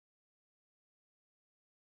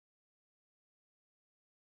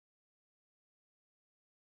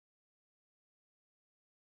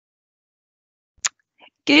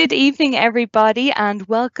Good evening, everybody, and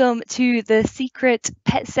welcome to the secret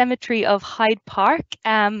pet cemetery of Hyde Park.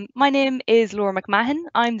 My name is Laura McMahon.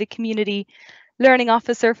 I'm the Community Learning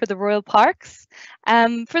Officer for the Royal Parks.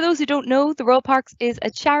 For those who don't know, the Royal Parks is a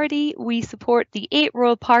charity. We support the 8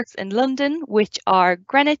 Royal Parks in London, which are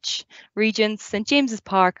Greenwich, Regent's, St James's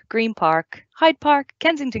Park, Green Park, Hyde Park,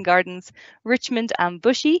 Kensington Gardens, Richmond and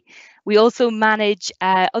Bushey. We also manage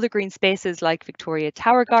other green spaces like Victoria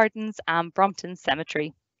Tower Gardens and Brompton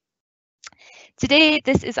Cemetery. Today,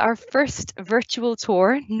 this is our first virtual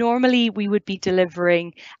tour. Normally, we would be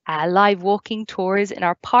delivering live walking tours in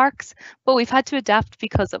our parks, but we've had to adapt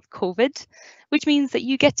because of COVID, which means that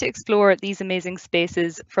you get to explore these amazing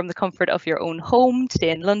spaces from the comfort of your own home.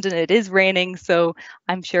 Today in London, it is raining, so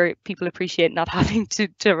I'm sure people appreciate not having to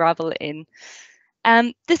travel in.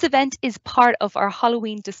 This event is part of our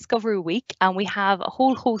Halloween Discovery Week, and we have a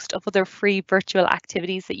whole host of other free virtual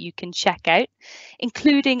activities that you can check out,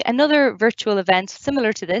 including another virtual event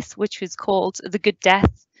similar to this, which is called The Good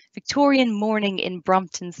Death Victorian Mourning in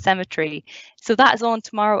Brompton Cemetery. So that is on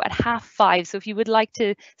tomorrow at 5:30. So if you would like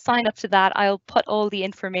to sign up to that, I'll put all the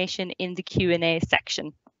information in the Q&A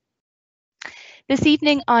section. This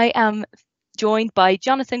evening, I am joined by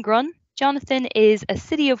Jonathan Grun. Jonathan is a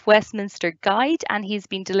City of Westminster guide, and he's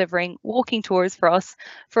been delivering walking tours for us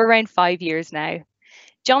for around 5 years now.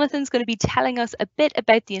 Jonathan's going to be telling us a bit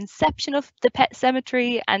about the inception of the pet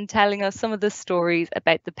cemetery and telling us some of the stories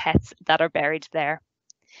about the pets that are buried there.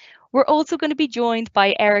 We're also going to be joined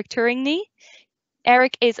by Eric Tourigny.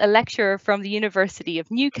 Eric is a lecturer from the University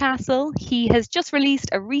of Newcastle. He has just released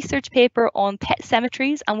a research paper on pet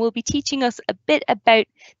cemeteries and will be teaching us a bit about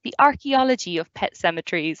the archaeology of pet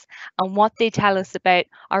cemeteries and what they tell us about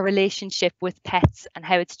our relationship with pets and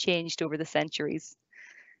how it's changed over the centuries.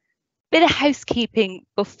 Bit of housekeeping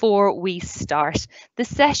before we start. The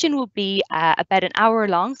session will be about an hour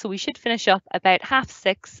long, so we should finish up about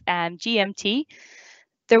 6:30 GMT.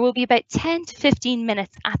 There will be about 10 to 15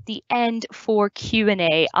 minutes at the end for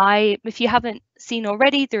Q&A. If you haven't seen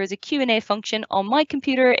already, there is a Q&A function on my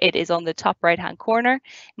computer. It is on the top right-hand corner. It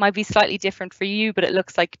might be slightly different for you, but it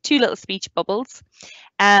looks like 2 little speech bubbles.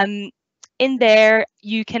 In there,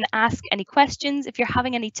 you can ask any questions. If you're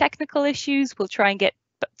having any technical issues, we'll try and get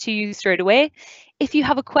to you straight away. If you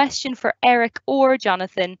have a question for Eric or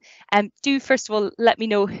Jonathan, do first of all let me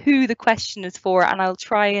know who the question is for, and I'll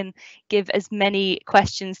try and give as many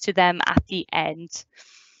questions to them at the end.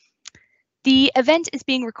 The event is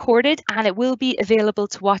being recorded and it will be available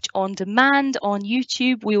to watch on demand on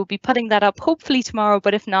YouTube. We will be putting that up hopefully tomorrow,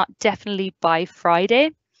 but if not, definitely by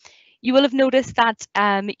Friday. You will have noticed that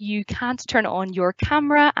you can't turn on your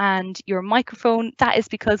camera and your microphone. That is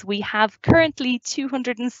because we have currently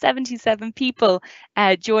 277 people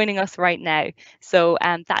joining us right now. So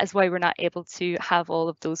that is why we're not able to have all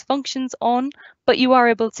of those functions on, but you are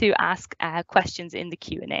able to ask questions in the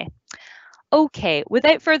Q&A. Okay,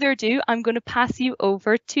 without further ado, I'm going to pass you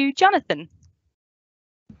over to Jonathan.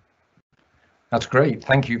 That's great.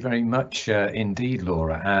 Thank you very much indeed,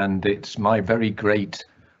 Laura. And it's my very great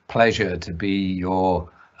pleasure to be your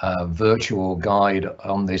virtual guide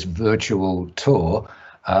on this virtual tour,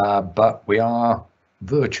 but we are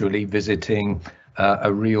virtually visiting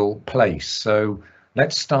a real place. So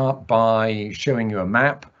let's start by showing you a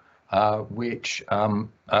map which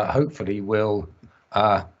hopefully will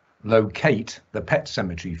locate the pet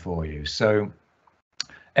cemetery for you. So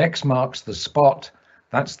X marks the spot.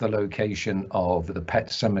 That's the location of the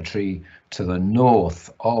pet cemetery to the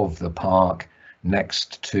north of the park,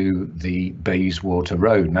 next to the Bayswater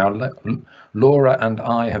Road. Now, Laura and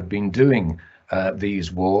I have been doing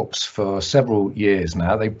these walks for several years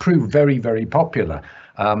now. They prove very, very popular,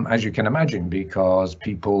 as you can imagine, because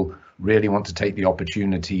people really want to take the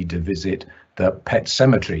opportunity to visit the pet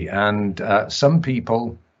cemetery. And some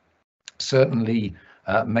people certainly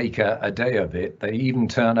make a day of it. They even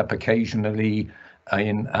turn up occasionally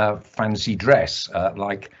in a fancy dress,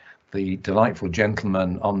 like the delightful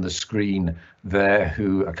gentleman on the screen there,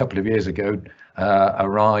 who a couple of years ago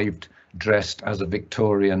arrived dressed as a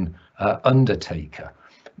Victorian undertaker.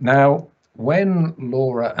 Now, when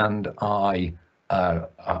Laura and I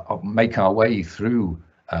make our way through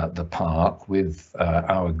the park with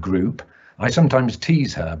our group, I sometimes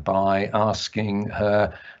tease her by asking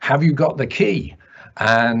her, "Have you got the key?"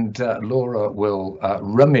 And Laura will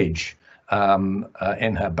rummage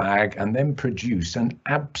in her bag and then produce an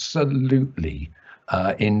absolutely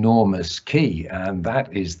enormous key, and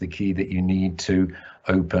that is the key that you need to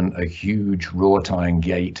open a huge wrought iron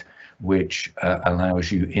gate which allows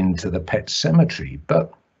you into the pet cemetery.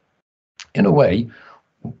 But in a way,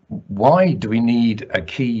 why do we need a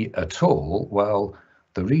key at all? Well,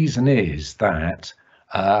 The reason is that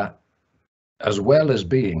as well as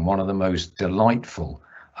being one of the most delightful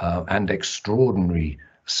and extraordinary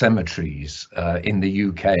cemeteries in the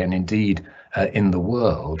UK and indeed in the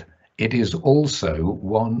world, it is also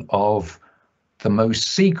one of the most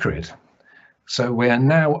secret. So we're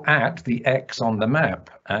now at the X on the map,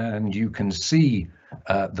 and you can see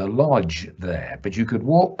the lodge there, but you could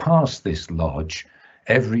walk past this lodge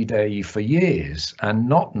every day for years and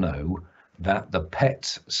not know that the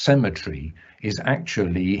pet cemetery is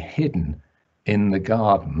actually hidden in the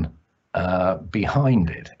garden behind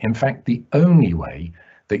it. In fact, the only way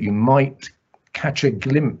that you might catch a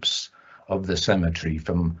glimpse of the cemetery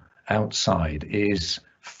from outside is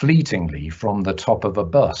fleetingly from the top of a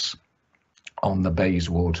bus on the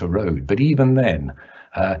Bayswater Road. But even then,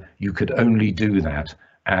 you could only do that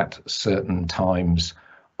at certain times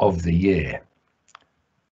of the year.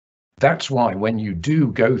 That's why when you do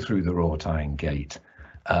go through the wrought iron gate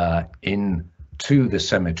into the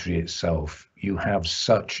cemetery itself, you have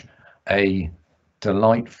such a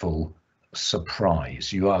delightful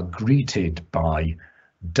surprise. You are greeted by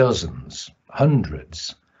dozens,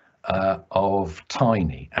 hundreds of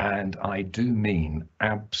tiny, and I do mean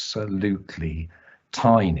absolutely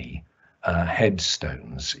tiny,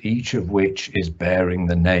 headstones, each of which is bearing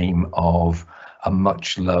the name of a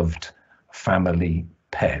much loved family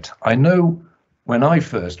pet. I know when I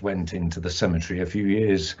first went into the cemetery a few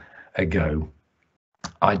years ago,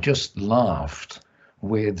 I just laughed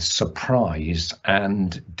with surprise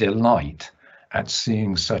and delight at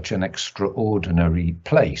seeing such an extraordinary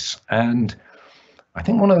place. And I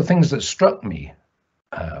think one of the things that struck me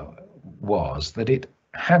was that it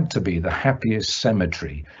had to be the happiest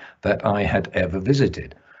cemetery that I had ever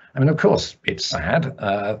visited. I mean, of course, it's sad.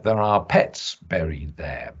 There are pets buried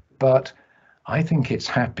there, but I think it's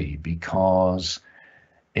happy because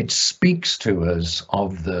it speaks to us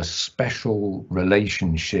of the special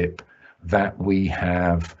relationship that we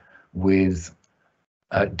have with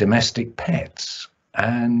domestic pets.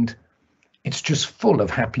 And it's just full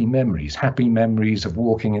of happy memories of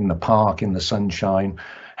walking in the park in the sunshine,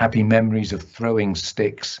 happy memories of throwing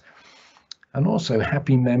sticks, and also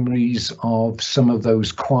happy memories of some of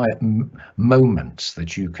those quiet moments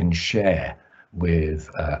that you can share with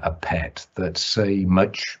a pet that say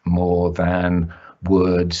much more than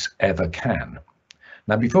words ever can.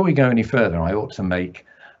 Now, before we go any further, I ought to make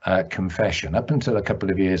a confession. Up until a couple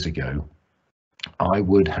of years ago, I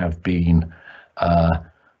would have been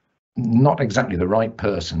not exactly the right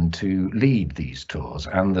person to lead these tours.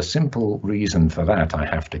 And the simple reason for that, I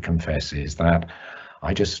have to confess, is that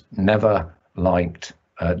I just never liked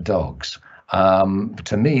dogs.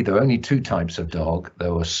 To me, there were only two types of dog.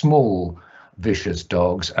 There were small, vicious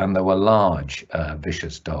dogs, and there were large,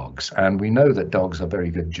 vicious dogs. And we know that dogs are very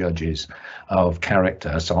good judges of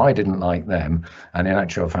character, so I didn't like them. And in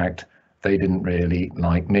actual fact, they didn't really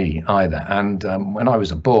like me either. And when I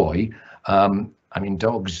was a boy, I mean,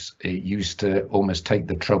 dogs used to almost take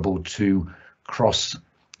the trouble to cross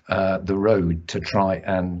the road to try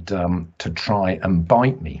and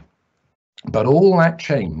bite me. But all that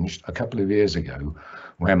changed a couple of years ago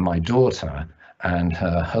when my daughter and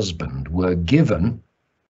her husband were given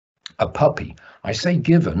a puppy. I say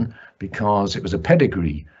given because it was a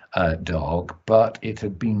pedigree dog, but it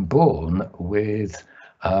had been born with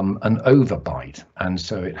an overbite, and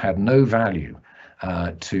so it had no value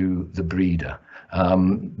to the breeder.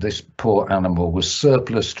 This poor animal was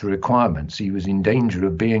surplus to requirements. He was in danger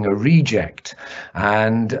of being a reject,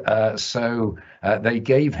 and so they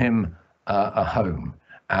gave him a home,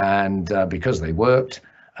 and because they worked,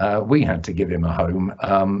 we had to give him a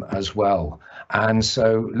home as well. And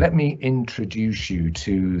so let me introduce you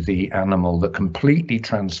to the animal that completely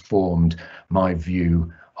transformed my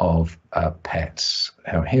view of pets.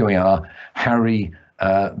 Here we are, Harry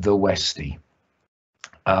the Westie.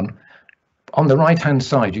 On the right-hand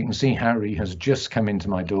side, you can see Harry has just come into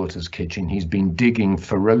my daughter's kitchen. He's been digging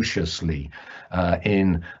ferociously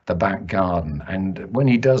in the back garden. And when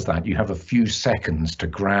he does that, you have a few seconds to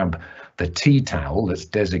grab the tea towel that's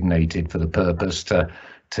designated for the purpose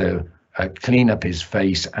to clean up his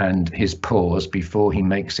face and his paws before he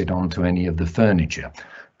makes it onto any of the furniture.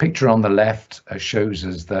 Picture on the left shows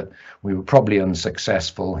us that we were probably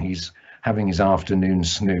unsuccessful. He's having his afternoon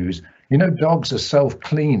snooze. You know, dogs are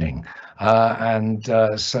self-cleaning.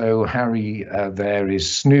 So Harry there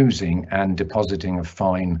is snoozing and depositing a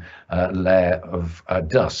fine layer of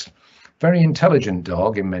dust. Very intelligent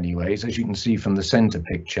dog in many ways. As you can see from the center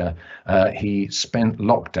picture, he spent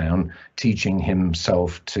lockdown teaching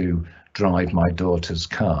himself to drive my daughter's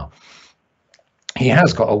car. he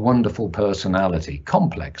has got a wonderful personality,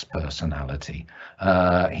 complex personality.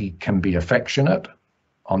 He can be affectionate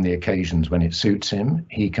on the occasions when it suits him.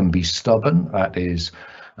 He can be stubborn, that is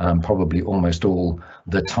probably almost all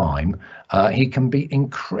the time. He can be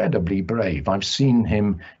incredibly brave. I've seen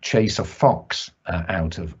him chase a fox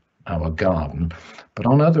out of our garden, but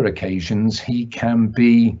on other occasions he can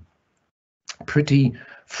be pretty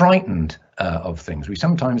frightened of things. We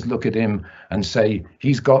sometimes look at him and say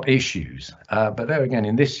he's got issues, but there again,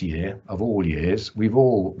 in this year of all years, we've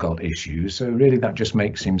all got issues, so really that just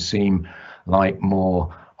makes him seem like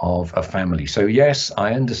more of a family. So yes,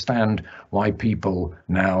 I understand why people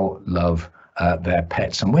now love their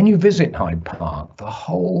pets, and when you visit Hyde Park, the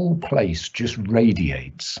whole place just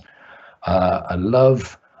radiates a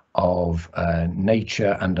love of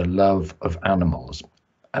nature and a love of animals.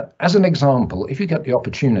 As an example, if you get the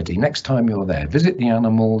opportunity, next time you're there, visit the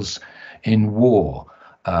Animals in War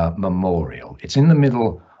Memorial. It's in the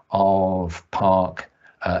middle of Park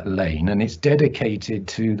Lane, and it's dedicated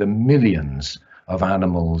to the millions of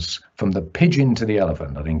animals, from the pigeon to the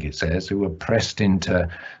elephant, I think it says, who were pressed into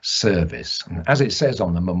service. And as it says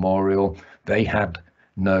on the memorial, they had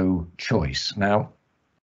no choice. Now,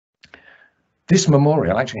 this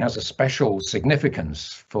memorial actually has a special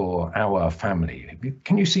significance for our family.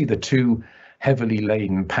 Can you see the two heavily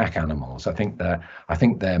laden pack animals? I think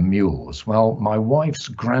they're mules. Well, my wife's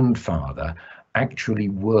grandfather actually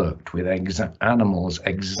worked with animals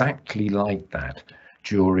exactly like that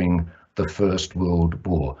during the First World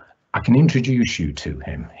War. I can introduce you to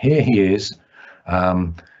him. Here he is.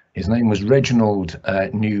 His name was Reginald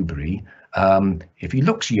Newbury. If he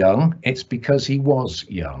looks young, it's because he was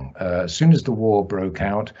young. As soon as the war broke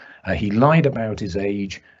out, he lied about his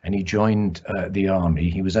age and he joined the army.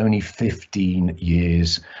 He was only 15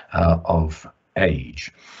 years of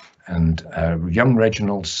age. And young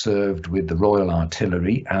Reginald served with the Royal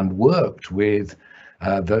Artillery and worked with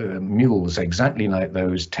the mules exactly like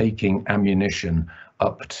those, taking ammunition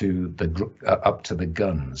up to the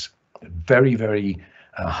guns. Very, very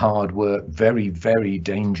hard work, very, very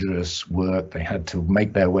dangerous work. They had to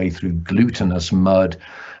make their way through glutinous mud,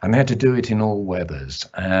 and they had to do it in all weathers.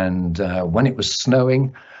 And when it was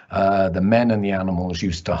snowing, the men and the animals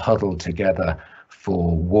used to huddle together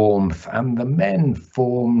for warmth, and the men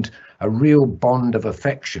formed a real bond of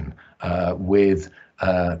affection with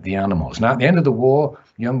the animals. Now, at the end of the war,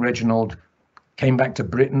 young Reginald came back to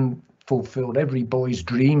Britain, fulfilled every boy's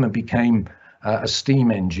dream, and became a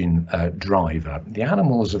steam engine driver. The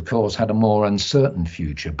animals, of course, had a more uncertain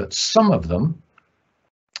future, but some of them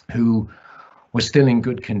who were still in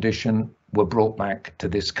good condition were brought back to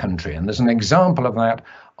this country. And there's an example of that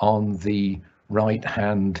on the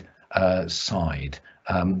right-hand side.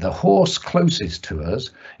 The horse closest to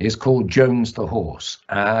us is called Jones the horse,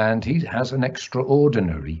 and he has an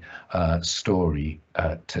extraordinary story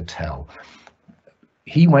to tell.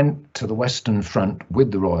 He went to the Western Front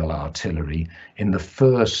with the Royal Artillery in the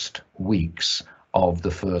first weeks of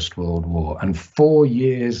the First World War, and 4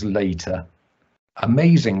 years later,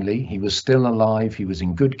 amazingly, he was still alive. He was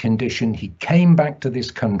in good condition. He came back to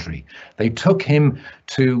this country. They took him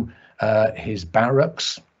to his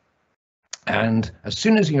barracks, and as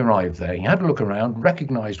soon as he arrived there, he had a look around,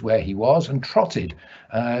 recognized where he was, and trotted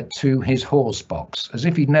to his horse box as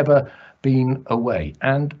if he'd never been away.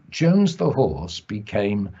 And Jones the horse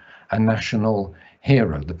became a national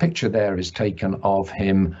hero. The picture there is taken of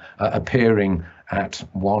him appearing at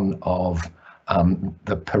one of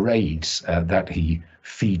the parades that he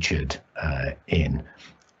featured in.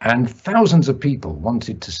 And thousands of people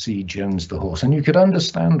wanted to see Jones the horse, and you could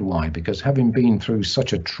understand why, because having been through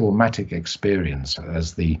such a traumatic experience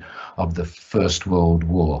as of the First World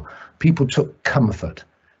War, people took comfort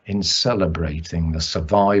in celebrating the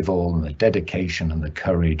survival and the dedication and the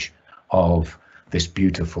courage of this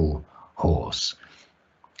beautiful horse.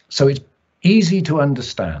 So it's easy to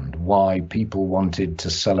understand why people wanted to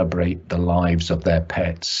celebrate the lives of their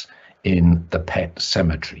pets in the pet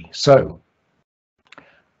cemetery. So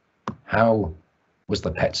how was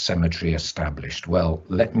the pet cemetery established? Well,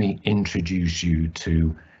 let me introduce you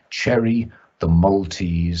to Cherry the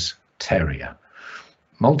Maltese Terrier.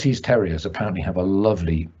 Maltese Terriers apparently have a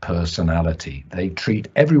lovely personality. They treat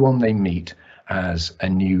everyone they meet as a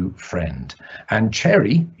new friend. And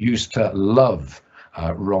Cherry used to love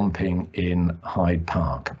romping in Hyde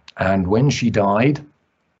Park. And when she died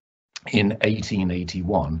in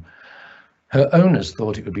 1881, her owners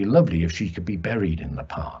thought it would be lovely if she could be buried in the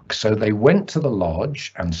park. So they went to the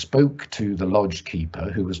lodge and spoke to the lodge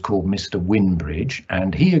keeper, who was called Mr. Winbridge,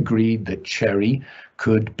 and he agreed that Cherry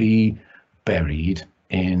could be buried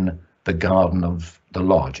in the garden of the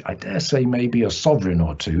lodge. I dare say maybe a sovereign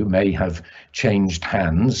or two may have changed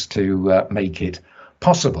hands to make it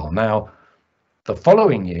possible. Now, the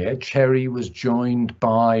following year, Cherry was joined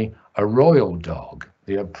by a royal dog,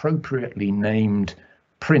 the appropriately named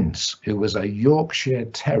Prince, who was a Yorkshire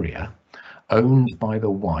Terrier owned by the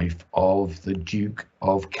wife of the Duke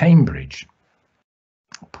of Cambridge.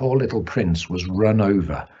 Poor little Prince was run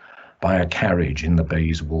over by a carriage in the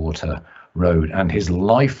Bayswater Road, and his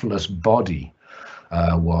lifeless body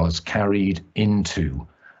was carried into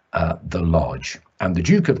the lodge. And the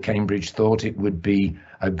Duke of Cambridge thought it would be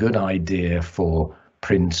a good idea for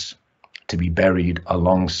Prince to be buried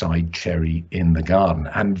alongside Cherry in the garden.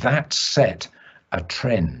 And that set a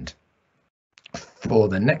trend. For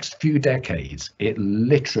the next few decades, it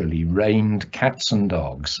literally rained cats and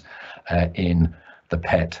dogs in the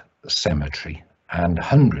pet cemetery. And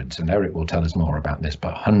hundreds, and Eric will tell us more about this,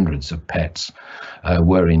 but hundreds of pets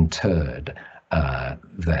were interred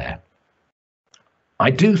there. I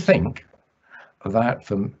do think that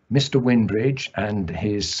for Mr. Winbridge and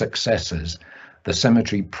his successors, the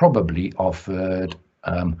cemetery probably offered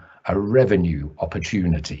a revenue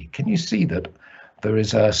opportunity. Can you see that there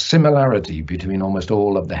is a similarity between almost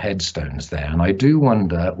all of the headstones there? And I do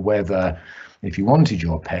wonder whether, if you wanted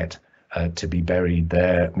your pet to be buried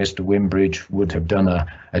there, Mr. Winbridge would have done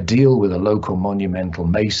a deal with a local monumental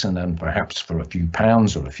mason, and perhaps for a few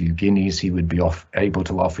pounds or a few guineas, he would be able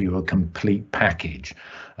to offer you a complete package,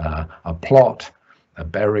 a plot, a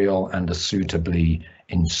burial, and a suitably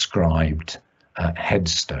inscribed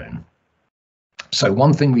headstone. So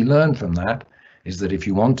one thing we learned from that is that if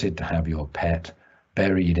you wanted to have your pet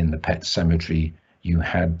buried in the pet cemetery, you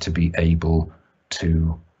had to be able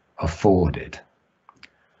to afford it.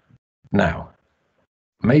 Now,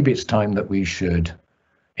 maybe it's time that we should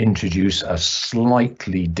introduce a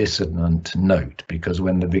slightly dissonant note, because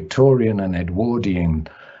when the Victorian and Edwardian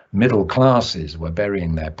middle classes were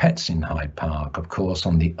burying their pets in Hyde Park, of course,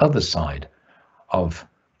 on the other side of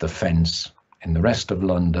the fence in the rest of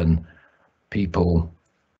London, people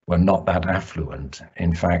were not that affluent.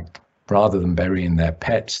 In fact, rather than burying their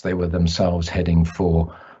pets, they were themselves heading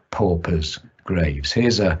for paupers' graves.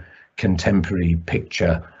 Here's a contemporary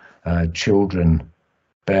picture, children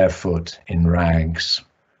barefoot in rags,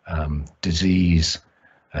 disease,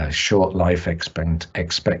 short life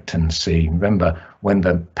expectancy. Remember, when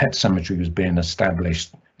the pet cemetery was being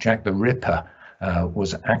established, Jack the Ripper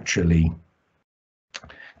was actually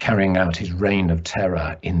carrying out his reign of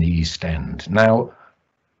terror in the East End. Now,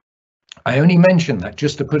 I only mention that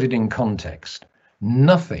just to put it in context.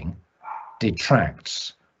 Nothing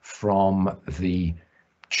detracts from the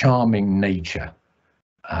charming nature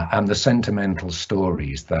and the sentimental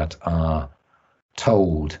stories that are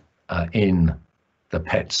told in the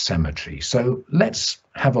pet cemetery. So let's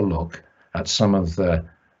have a look at some of the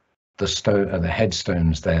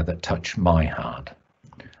headstones there that touch my heart.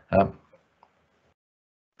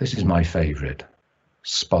 This is my favourite,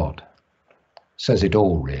 Spot. Says it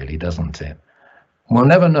all, really, doesn't it? We'll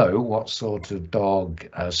never know what sort of dog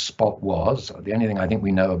Spot was. The only thing I think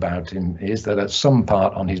we know about him is that at some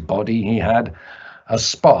part on his body he had a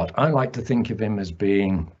spot. I like to think of him as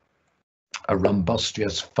being a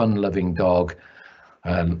rumbustious, fun-loving dog,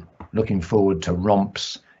 looking forward to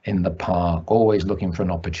romps in the park, always looking for an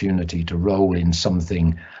opportunity to roll in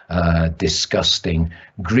something disgusting,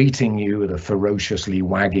 greeting you with a ferociously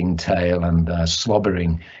wagging tail and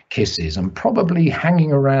slobbering kisses, and probably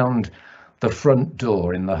hanging around the front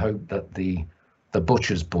door in the hope that the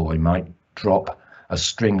butcher's boy might drop a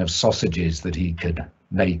string of sausages that he could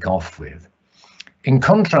make off with. In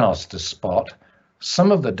contrast to Spot,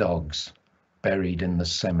 some of the dogs buried in the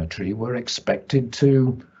cemetery were expected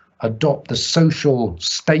to adopt the social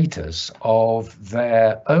status of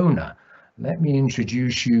their owner. Let me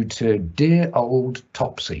introduce you to dear old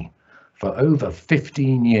Topsy, for over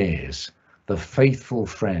 15 years, the faithful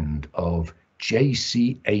friend of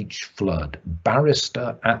J.C.H. Flood,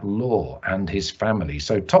 barrister at law, and his family.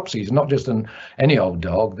 So Topsy is not just any old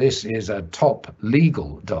dog. This is a top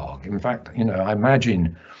legal dog. In fact, I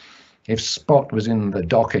imagine if Spot was in the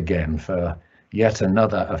dock again for yet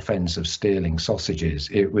another offence of stealing sausages,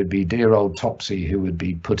 it would be dear old Topsy who would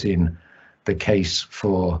be put in the case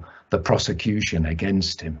for the prosecution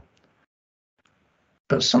against him.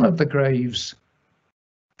 But some of the graves,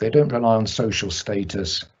 they don't rely on social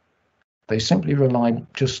status. They simply rely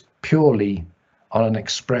just purely on an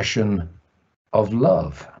expression of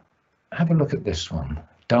love. Have a look at this one.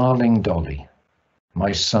 Darling Dolly,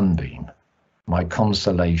 my sunbeam, my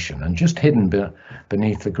consolation, and just hidden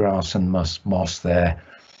beneath the grass and moss there,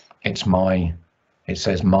 it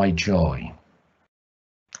says my joy.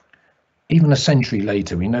 even a century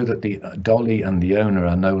later, we know that the Dolly and the owner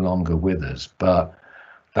are no longer with us, but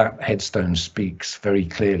that headstone speaks very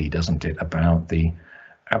clearly, doesn't it, about the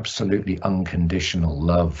absolutely unconditional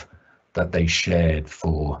love that they shared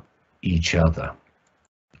for each other.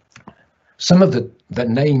 Some of the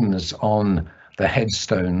names on the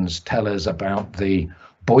headstones tell us about the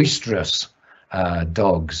boisterous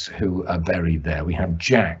dogs who are buried there. We have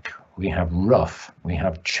Jack, we have Rough, we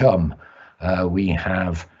have Chum, we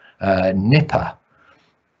have Nipper.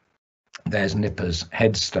 There's Nipper's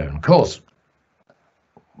headstone. Of course,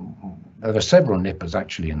 there are several Nippers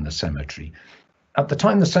actually in the cemetery. At the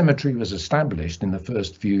time the cemetery was established, in the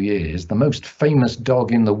first few years, the most famous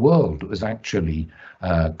dog in the world was actually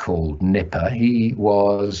called Nipper. He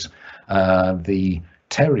was the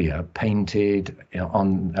terrier painted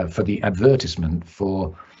on for the advertisement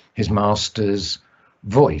for his master's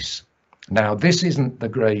voice. Now, this isn't the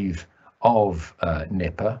grave of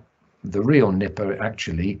Nipper. The real Nipper,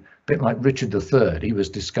 actually, a bit like Richard III, he was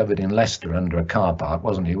discovered in Leicester under a car park,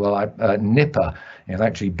 wasn't he? Well, Nipper is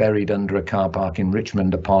actually buried under a car park in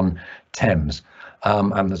Richmond upon Thames,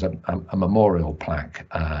 and there's a memorial plaque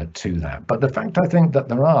to that. But the fact, I think, that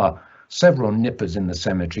there are several Nippers in the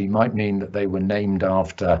cemetery might mean that they were named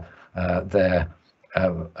after their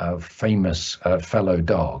famous fellow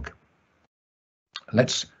dog.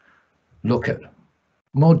 Let's look at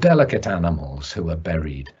more delicate animals who are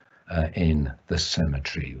buried in the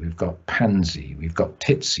cemetery. We've got Pansy, we've got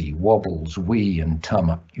Titsy, Wobbles, Wee and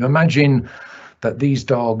Tum. You imagine that these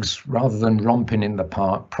dogs, rather than romping in the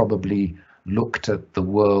park, probably looked at the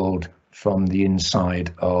world from the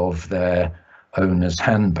inside of their owners'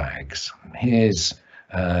 handbags. Here's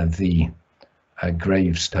the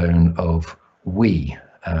gravestone of Wee.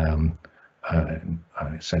 It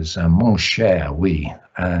says, Mon cher Wee,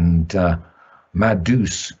 and Ma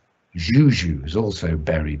douce Juju is also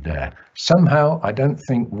buried there. Somehow, I don't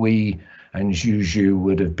think Wee and Juju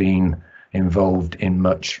would have been involved in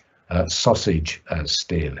much sausage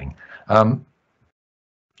stealing.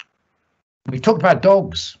 We've talked about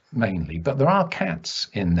dogs mainly, but there are cats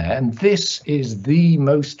in there, and this is the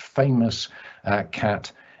most famous cat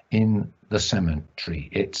in the cemetery.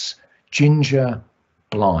 It's Ginger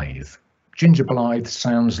Blythe. Ginger Blythe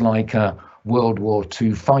sounds like a World War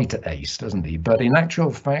II fighter ace, doesn't he? But in actual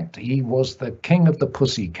fact, he was the king of the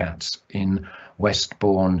pussycats in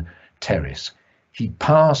Westbourne Terrace. He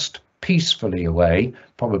passed peacefully away,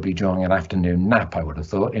 probably during an afternoon nap, I would have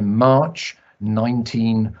thought, in March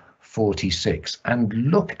 1946. And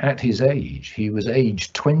look at his age. He was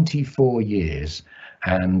aged 24 years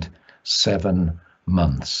and 7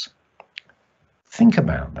 months. Think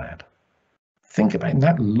about that. Think about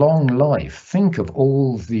that long life. Think of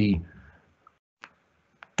all the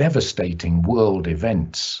devastating world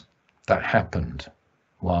events that happened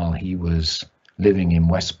while he was living in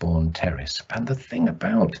Westbourne Terrace. And the thing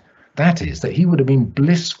about that is that he would have been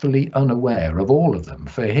blissfully unaware of all of them.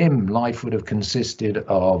 For him, life would have consisted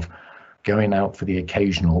of going out for the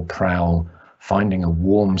occasional prowl, finding a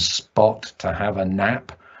warm spot to have a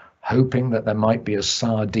nap, hoping that there might be a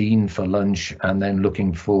sardine for lunch, and then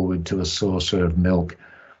looking forward to a saucer of milk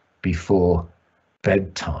before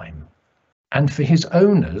bedtime. And for his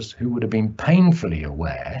owners, who would have been painfully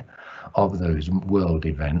aware of those world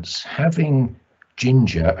events, having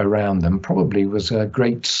Ginger around them probably was a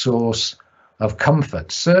great source of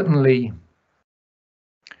comfort. Certainly,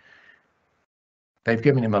 they've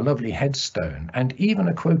given him a lovely headstone and even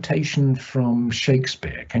a quotation from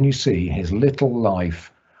Shakespeare. Can you see? His little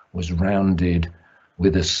life was rounded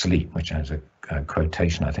with a sleep, which has a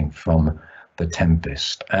quotation, I think, from The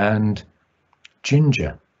Tempest. And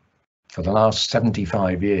Ginger, for the last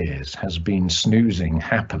 75 years, has been snoozing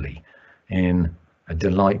happily in a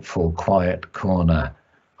delightful, quiet corner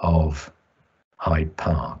of Hyde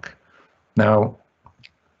Park. Now,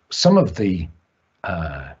 some of the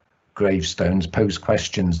gravestones pose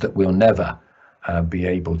questions that we'll never be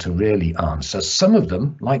able to really answer. Some of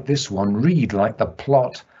them, like this one, read like the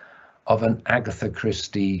plot of an Agatha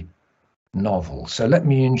Christie novel. So let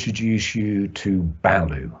me introduce you to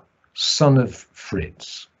Baloo, son of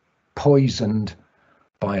Fritz, poisoned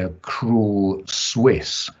by a cruel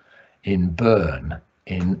Swiss in Bern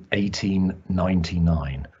in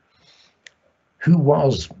 1899. Who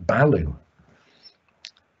was Baloo?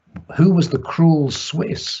 Who was the cruel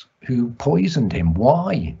Swiss who poisoned him?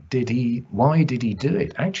 Why did he do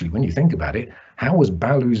it? Actually, when you think about it, how was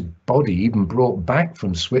Baloo's body even brought back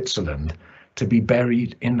from Switzerland to be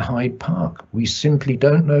buried in Hyde Park? We simply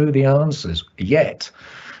don't know the answers yet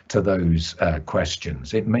to those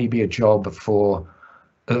questions. It may be a job for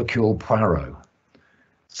Hercule Poirot.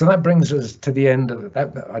 So that brings us to the end of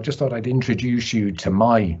that. I just thought I'd introduce you to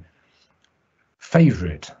my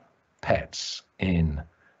favourite pets in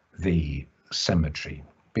the cemetery.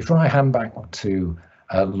 Before I hand back to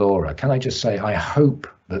Laura, can I just say I hope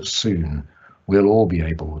that soon we'll all be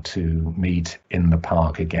able to meet in the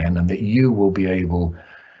park again, and that you will be able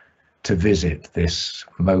to visit this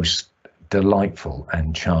most delightful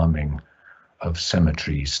and charming of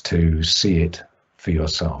cemeteries to see it for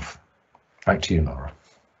yourself. Back to you, Laura.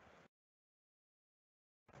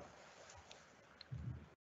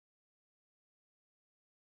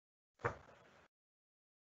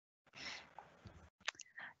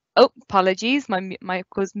 Oh, apologies, my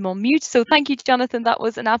mic was on mute. So thank you, Jonathan. That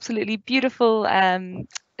was an absolutely beautiful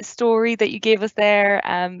story that you gave us there.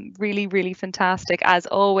 Really, really fantastic as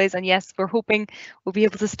always. And yes, we're hoping we'll be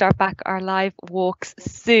able to start back our live walks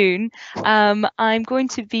soon. I'm going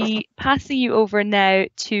to be passing you over now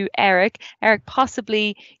to Eric. Eric,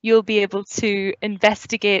 possibly you'll be able to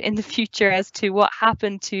investigate in the future as to what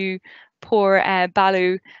happened to poor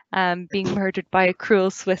Balu being murdered by a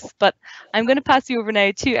cruel Swiss. But I'm going to pass you over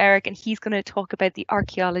now to Eric, and he's going to talk about the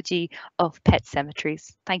archaeology of pet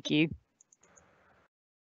cemeteries. Thank you.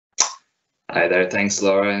 Hi there, thanks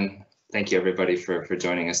Laura, and thank you everybody for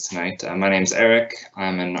joining us tonight. My name's Eric.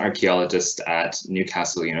 I'm an archaeologist at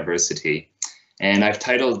Newcastle University, and I've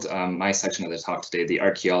titled my section of the talk today, The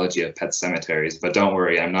Archaeology of Pet Cemeteries, but don't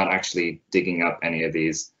worry, I'm not actually digging up any of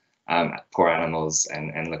these poor animals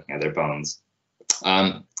and looking at their bones.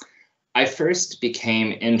 I first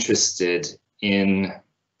became interested in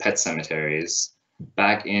pet cemeteries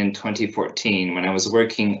back in 2014 when I was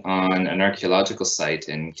working on an archaeological site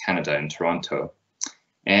in Canada, in Toronto.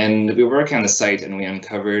 And we were working on the site and we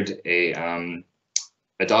uncovered a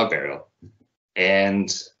dog burial.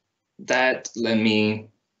 And that led me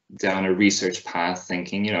down a research path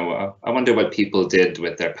thinking, you know, I wonder what people did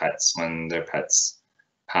with their pets when their pets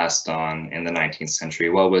passed on in the 19th century.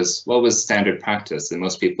 What was standard practice? Did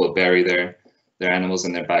most people bury their animals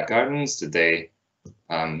in their back gardens? Did they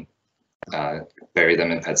bury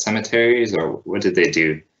them in pet cemeteries, or what did they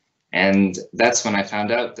do? And that's when I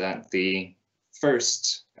found out that the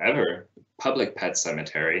first ever public pet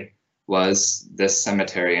cemetery was this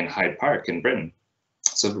cemetery in Hyde Park in Britain.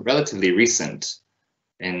 So relatively recent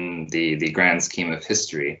in the grand scheme of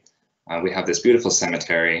history. We have this beautiful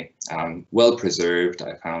cemetery, well preserved,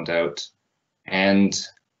 I found out. And,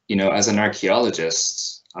 you know, as an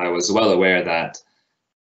archaeologist, I was well aware that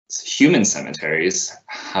human cemeteries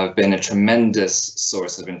have been a tremendous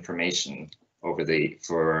source of information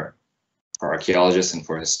for archaeologists and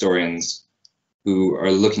for historians who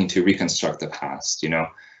are looking to reconstruct the past. You know,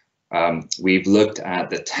 we've looked at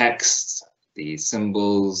the texts, the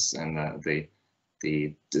symbols, and the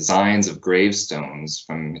designs of gravestones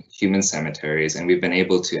from human cemeteries, and we've been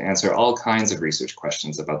able to answer all kinds of research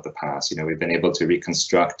questions about the past. You know, we've been able to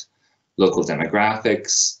reconstruct local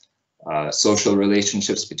demographics, social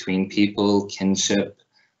relationships between people, kinship.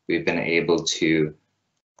 We've been able to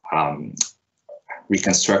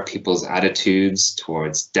reconstruct people's attitudes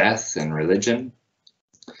towards death and religion.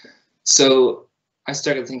 So I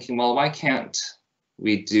started thinking, well, why can't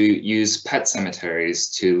we use pet cemeteries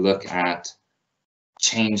to look at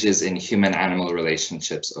changes in human-animal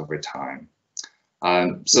relationships over time?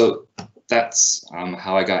 So that's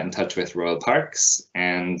how I got in touch with Royal Parks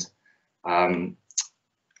and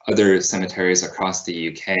other cemeteries across the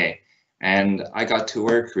UK. And I got to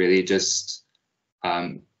work really just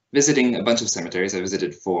visiting a bunch of cemeteries. I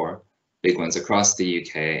visited 4 big ones across the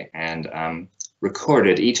UK and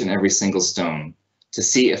recorded each and every single stone to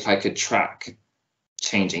see if I could track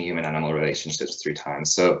changing human-animal relationships through time.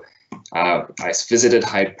 So I visited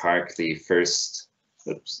Hyde Park, the first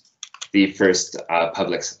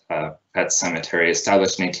public pet cemetery,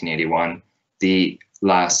 established in 1881. The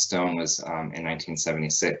last stone was in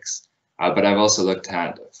 1976. But I've also looked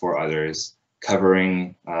at 4 others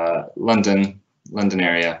covering London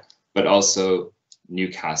area, but also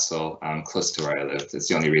Newcastle, close to where I lived. It's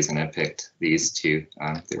the only reason I picked these 2.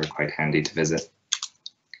 They were quite handy to visit.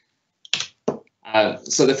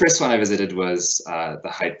 So the first one I visited was the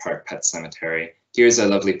Hyde Park Pet Cemetery. Here's a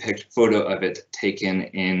lovely photo of it taken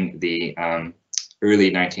in the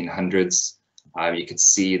early 1900s. You could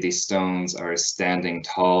see these stones are standing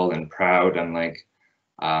tall and proud, unlike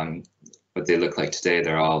what they look like today.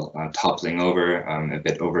 They're all toppling over, a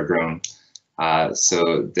bit overgrown.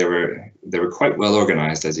 So they were quite well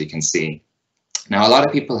organized, as you can see. Now, a lot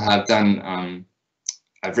of people have done,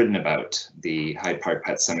 I've written about the Hyde Park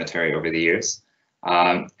Pet Cemetery over the years.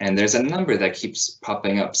 And there's a number that keeps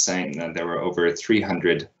popping up saying that there were over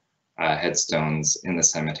 300 headstones in the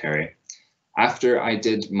cemetery. After I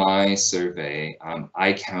did my survey,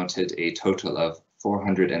 I counted a total of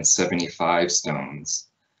 475 stones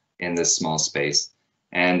in this small space,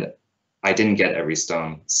 and I didn't get every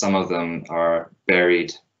stone. Some of them are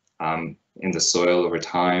buried in the soil over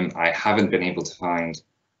time. I haven't been able to find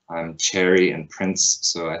cherry and prints,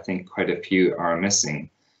 so I think quite a few are missing.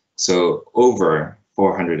 So over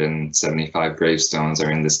 475 gravestones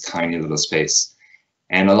are in this tiny little space,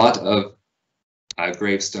 and a lot of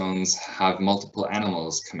gravestones have multiple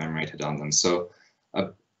animals commemorated on them. So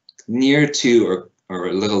near to or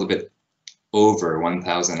a little bit over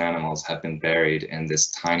 1,000 animals have been buried in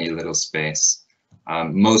this tiny little space,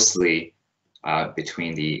 mostly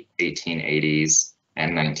between the 1880s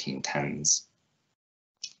and 1910s.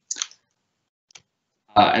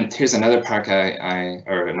 And here's another park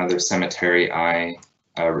or another cemetery I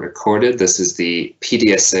recorded. This is the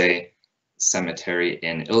PDSA cemetery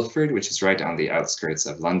in Ilford, which is right on the outskirts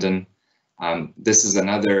of London. This is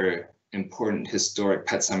another important historic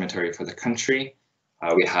pet cemetery for the country.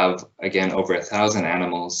 We have, again, over 1,000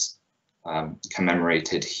 animals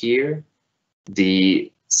commemorated here.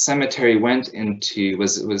 The cemetery went into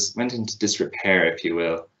disrepair, if you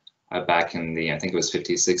will, back in the, I think it was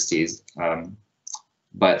 50s, 60s,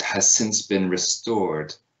 but has since been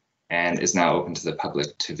restored and is now open to the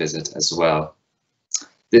public to visit as well.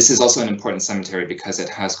 This is also an important cemetery because it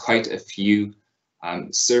has quite a few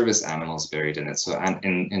service animals buried in it. So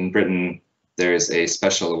in Britain, there's a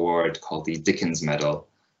special award called the Dickens Medal,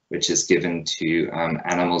 which is given to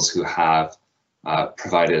animals who have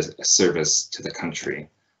provided a service to the country.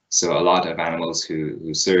 So a lot of animals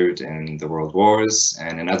who served in the World Wars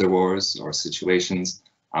and in other wars or situations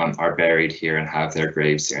are buried here and have their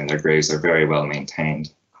graves here, and their graves are very well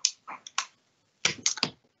maintained.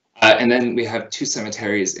 And then we have two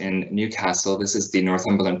cemeteries in Newcastle. This is the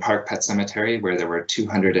Northumberland Park Pet Cemetery, where there were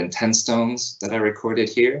 210 stones that I recorded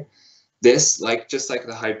here. This, just like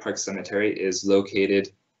the Hyde Park Cemetery, is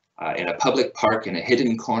located in a public park, in a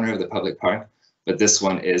hidden corner of the public park, but this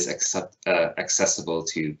one is accessible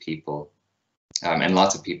to people. And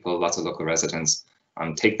lots of people, lots of local residents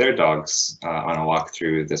take their dogs on a walk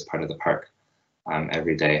through this part of the park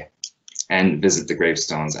every day and visit the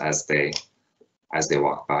gravestones as they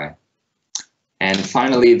walk by. And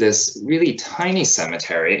finally, this really tiny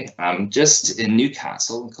cemetery just in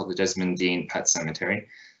Newcastle called the Desmond Dean Pet Cemetery.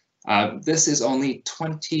 This is only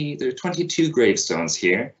there are 22 gravestones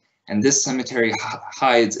here, and this cemetery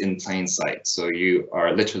hides in plain sight. So you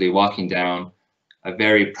are literally walking down a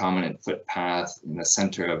very prominent footpath in the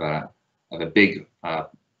center of a big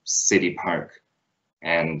city park,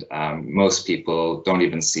 and most people don't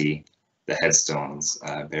even see the headstones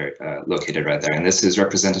located right there. And this is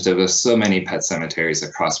representative of so many pet cemeteries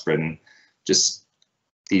across Britain. Just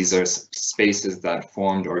these are spaces that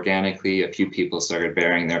formed organically. A few people started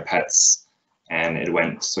burying their pets and it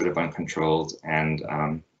went sort of uncontrolled. And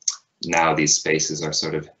now these spaces are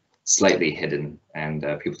sort of slightly hidden and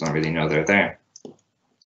people don't really know they're there.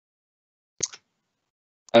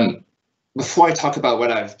 Before I talk about what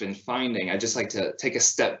I've been finding, I'd just like to take a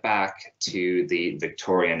step back to the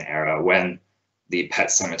Victorian era when the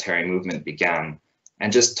pet cemetery movement began,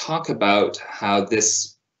 and just talk about how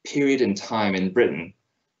this period in time in Britain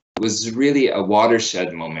was really a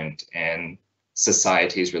watershed moment in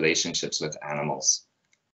society's relationships with animals.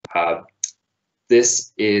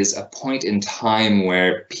 This is a point in time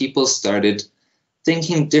where people started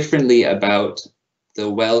thinking differently about the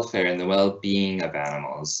welfare and the well-being of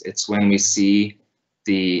animals. It's when we see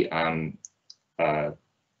the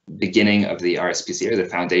beginning of the RSPCA, or the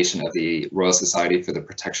foundation of the Royal Society for the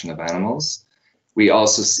Protection of Animals. We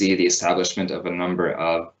also see the establishment of a number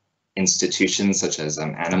of institutions, such as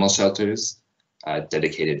animal shelters,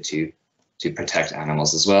 dedicated to protect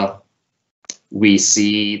animals as well. We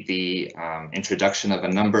see the introduction of a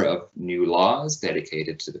number of new laws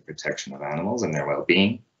dedicated to the protection of animals and their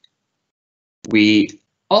well-being. We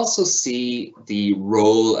also see the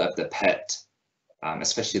role of the pet,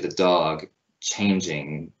 especially the dog,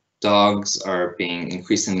 changing. Dogs are being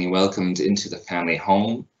increasingly welcomed into the family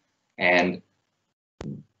home and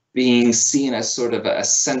being seen as sort of a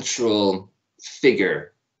central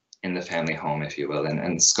figure in the family home, if you will,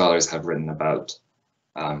 and scholars have written about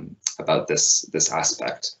this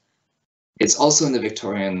aspect. It's also in the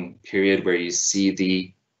Victorian period where you see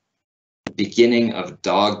the beginning of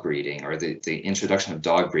dog breeding, or the introduction of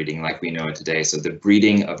dog breeding like we know it today. So the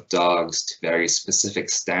breeding of dogs to very specific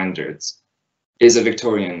standards is a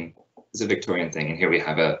Victorian thing. And here we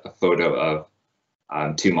have a photo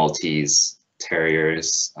of two Maltese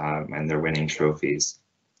terriers and they're winning trophies.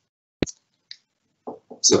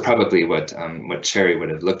 So probably what Cherry would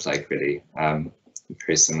have looked like, really,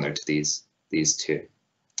 very similar to these two.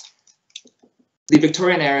 The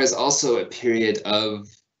Victorian era is also a period of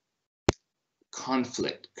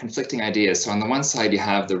conflicting ideas. So on the one side, you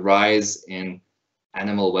have the rise in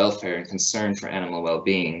animal welfare and concern for animal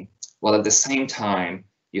well-being, while at the same time,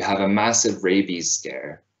 you have a massive rabies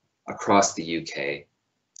scare across the UK,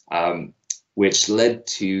 which led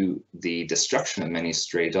to the destruction of many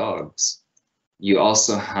stray dogs. You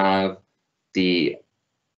also have the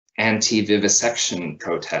anti-vivisection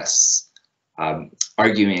protests,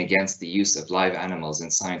 arguing against the use of live animals in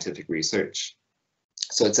scientific research.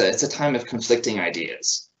 So it's a time of conflicting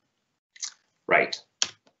ideas. Right.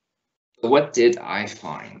 What did I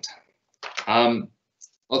find?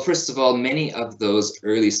 Well, first of all, many of those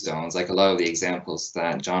early stones, like a lot of the examples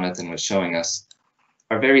that Jonathan was showing us,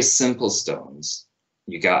 are very simple stones.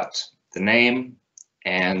 You got the name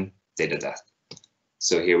and date of death.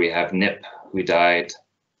 So here we have Nip, who died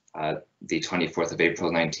the 24th of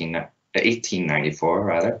April, 1894,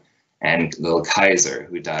 rather, and little Kaiser,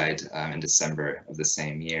 who died in December of the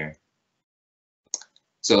same year.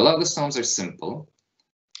 So a lot of the stones are simple.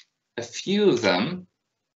 A few of them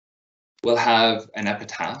will have an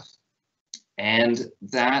epitaph, and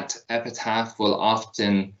that epitaph will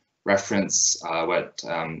often reference what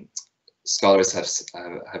scholars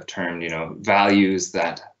have termed, values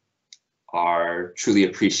that are truly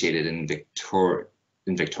appreciated in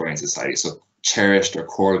Victorian society. So cherished or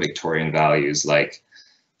core Victorian values like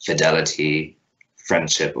fidelity,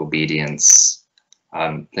 friendship, obedience,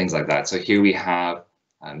 things like that. So here we have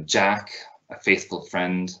Jack, a faithful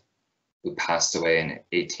friend who passed away in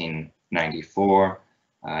 1894.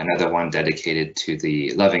 Another one dedicated to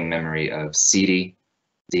the loving memory of Seedy,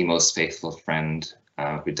 the most faithful friend,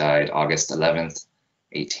 who died August 11th,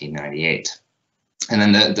 1898. And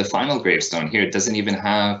then the final gravestone here doesn't even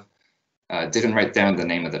have, didn't write down the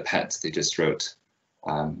name of the pet. They just wrote,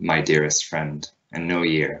 my dearest friend, and no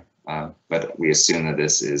year. But we assume that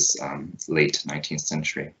this is late 19th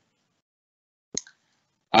century.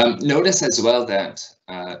 Notice as well that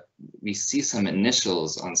we see some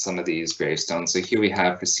initials on some of these gravestones. So here we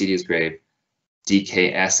have for Seedy's grave,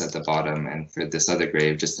 DKS at the bottom, and for this other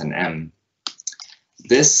grave, just an M.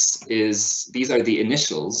 These are the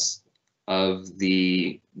initials of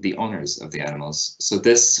the owners of the animals. So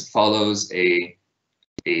this follows a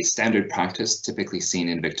standard practice typically seen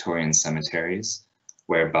in Victorian cemeteries,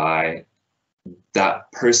 whereby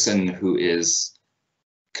that person who is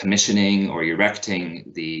commissioning or erecting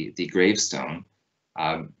the gravestone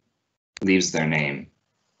leaves their name.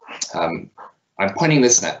 I'm pointing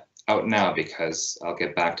this out now because I'll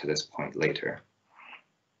get back to this point later.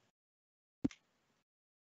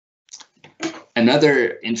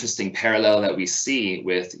 Another interesting parallel that we see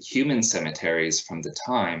with human cemeteries from the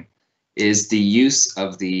time is the use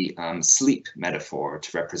of the sleep metaphor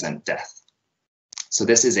to represent death. So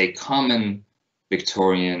this is a common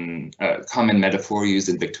common metaphor used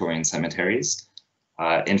in Victorian cemeteries.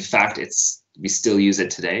 In fact, we still use it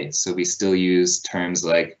today. So we still use terms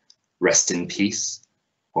like rest in peace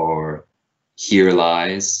or here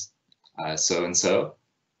lies so and so.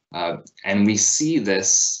 And we see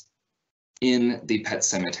this in the pet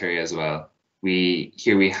cemetery as well.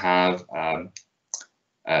 Here we have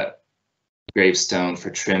a gravestone for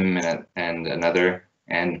Trim and another,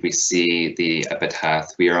 and we see the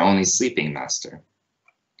epitaph, "We are only sleeping, master."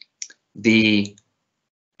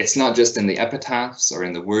 It's not just in the epitaphs or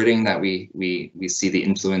in the wording that we see the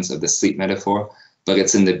influence of the sleep metaphor, but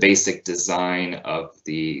it's in the basic design of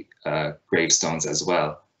the gravestones as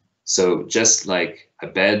well. So just like a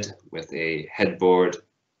bed with a headboard,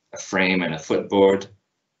 a frame, and a footboard,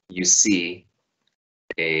 you see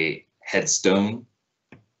a headstone,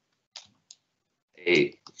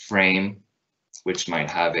 a frame, which might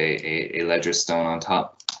have a ledger stone on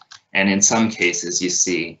top, and in some cases you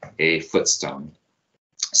see a footstone.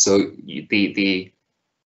 So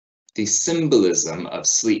the symbolism of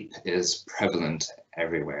sleep is prevalent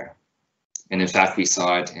everywhere. And in fact, we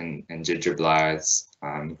saw it in Ginger Blythe's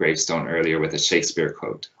gravestone earlier with a Shakespeare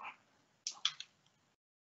quote.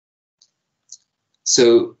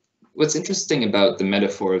 So what's interesting about the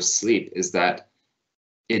metaphor of sleep is that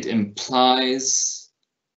it implies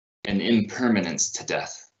an impermanence to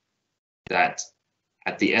death, that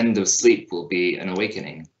at the end of sleep will be an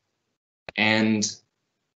awakening, and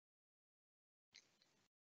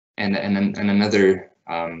another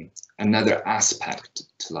aspect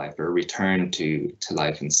to life, or a return to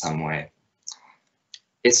life in some way.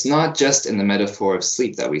 It's not just in the metaphor of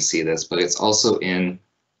sleep that we see this, but it's also in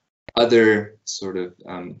other sort of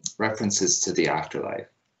references to the afterlife.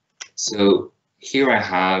 So here I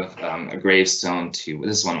have a gravestone to,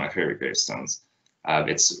 this is one of my favorite gravestones.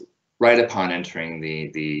 It's right upon entering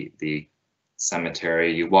the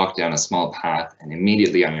cemetery. You walk down a small path and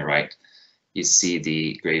immediately on your right, you see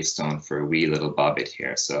the gravestone for wee little Bobbit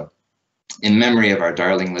here. So in memory of our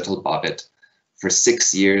darling little Bobbit, for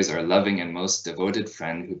 6 years, our loving and most devoted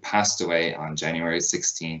friend who passed away on January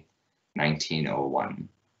 16, 1901.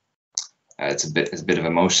 It's a bit of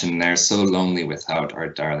emotion there, so lonely without our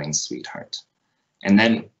darling sweetheart. And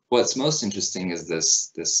then what's most interesting is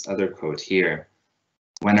this other quote here.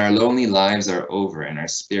 When our lonely lives are over and our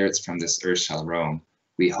spirits from this earth shall roam,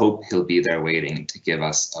 we hope he'll be there waiting to give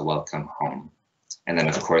us a welcome home. And then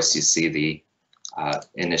of course you see the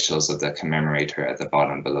initials of the commemorator at the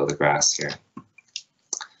bottom below the grass here.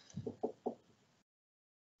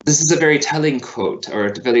 This is a very telling quote, or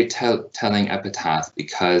a very telling epitaph,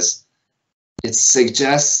 because it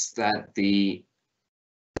suggests that the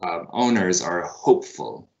owners are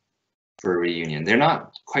hopeful for a reunion. They're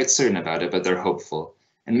not quite certain about it, but they're hopeful.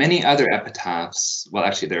 And many other epitaphs, well,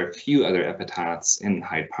 actually, there are a few other epitaphs in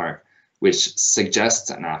Hyde Park which suggest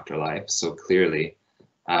an afterlife so clearly.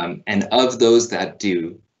 And of those that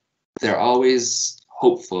do, they're always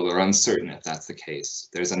hopeful or uncertain if that's the case.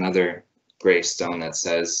 There's another gravestone that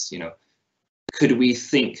says, you know, could we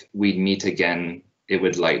think we'd meet again, it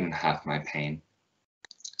would lighten half my pain.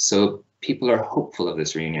 So people are hopeful of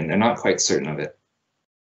this reunion. They're not quite certain of it.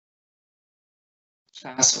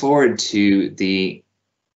 Fast forward to the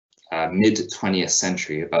mid-20th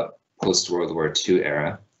century, about post-World War II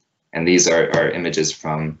era, and these are images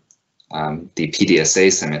from the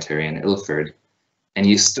PDSA cemetery in Ilford, and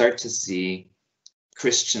you start to see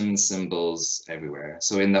Christian symbols everywhere.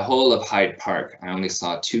 So in the whole of Hyde Park, I only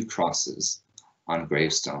saw 2 crosses on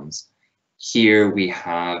gravestones. Here we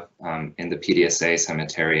have, in the PDSA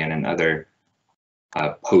cemetery and in other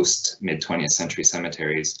post-mid-20th century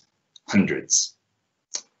cemeteries, hundreds.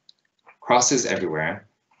 Crosses everywhere,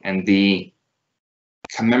 and the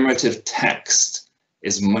commemorative text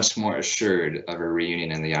is much more assured of a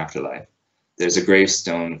reunion in the afterlife. There's a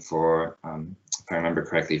gravestone for, if I remember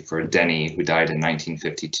correctly, for Denny, who died in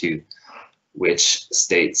 1952, which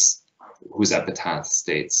states, whose epitaph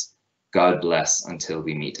states, "God bless until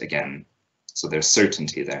we meet again." So there's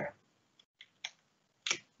certainty there.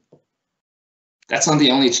 That's not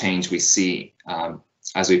the only change we see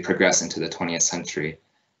as we progress into the 20th century.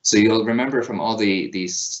 So you'll remember from all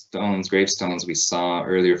these stones, gravestones we saw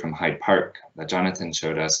earlier from Hyde Park that Jonathan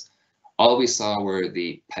showed us, all we saw were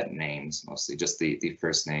the pet names, mostly just the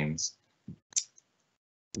first names.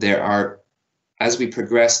 There are, as we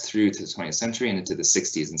progress through to the 20th century and into the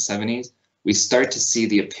 60s and 70s, we start to see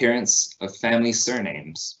the appearance of family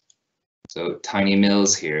surnames. So Tiny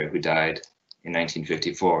Mills here, who died in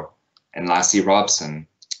 1954, and Lassie Robson,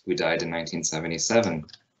 who died in 1977.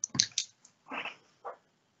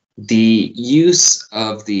 The use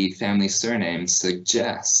of the family surname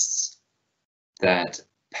suggests that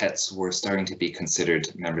pets were starting to be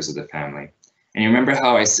considered members of the family. And you remember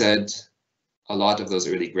how I said a lot of those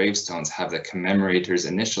early gravestones have the commemorator's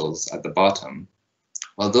initials at the bottom?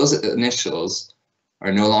 Well, those initials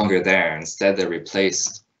are no longer there. Instead, they're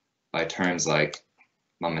replaced by terms like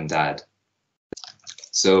mom and dad.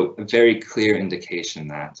 So a very clear indication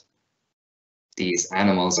that these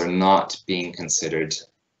animals are not being considered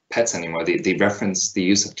pets anymore. The reference, the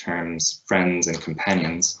use of terms friends and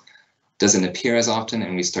companions doesn't appear as often,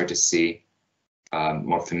 and we start to see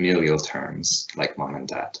more familial terms like mom and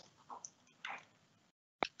dad.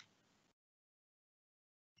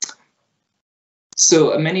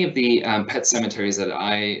 So many of the pet cemeteries that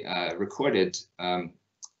I recorded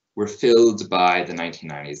were filled by the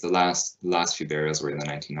 1990s. The last few burials were in the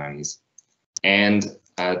 1990s. And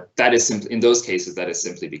that is simply, in those cases, that is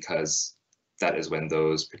simply because that is when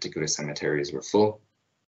those particular cemeteries were full.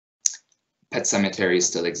 Pet cemeteries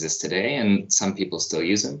still exist today, and some people still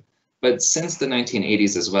use them. But since the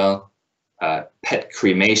 1980s as well, pet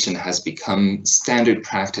cremation has become standard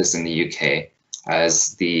practice in the UK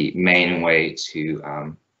as the main way to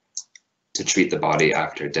treat the body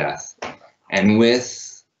after death. And with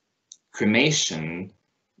cremation,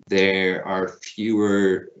 there are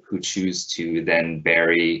fewer who choose to then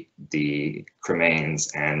bury the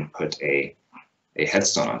cremains and put a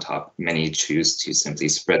headstone on top. Many choose to simply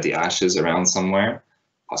spread the ashes around somewhere,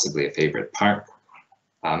 possibly a favorite park.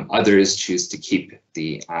 Others choose to keep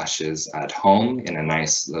the ashes at home in a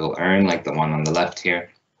nice little urn like the one on the left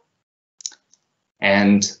here.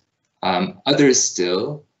 And others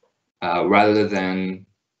still, rather than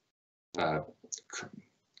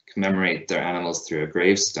commemorate their animals through a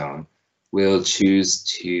gravestone, will choose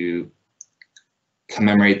to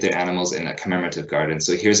commemorate their animals in a commemorative garden.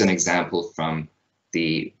 So here's an example from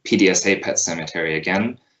the PDSA pet cemetery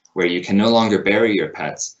again, where you can no longer bury your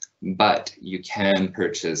pets, but you can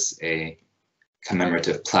purchase a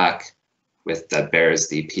commemorative plaque that bears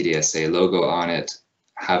the PDSA logo on it,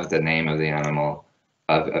 have the name of the animal,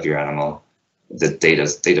 of your animal, the date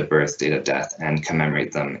of birth, date of death, and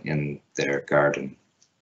commemorate them in their garden.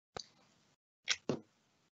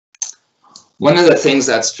 One of the things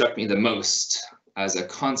that struck me the most as a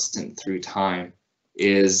constant through time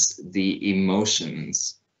is the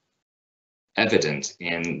emotions evident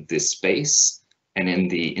in the space and in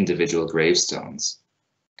the individual gravestones.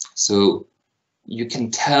 So you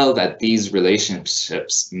can tell that these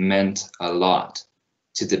relationships meant a lot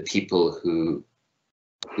to the people who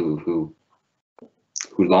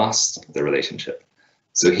lost the relationship.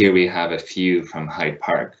 So here we have a few from Hyde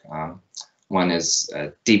Park. One is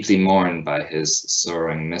deeply mourned by his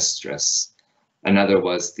sorrowing mistress. Another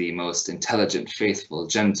was the most intelligent, faithful,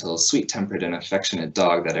 gentle, sweet-tempered, and affectionate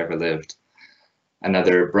dog that ever lived.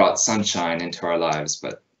 Another brought sunshine into our lives,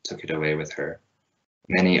 but took it away with her.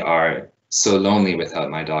 Many are so lonely without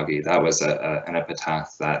my doggy. That was an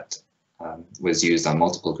epitaph that was used on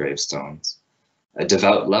multiple gravestones. A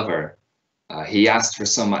devout lover. He asked for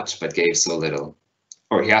so much, but gave so little.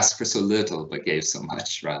 Or he asked for so little, but gave so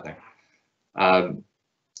much, rather.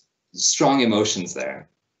 Strong emotions there.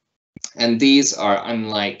 And these are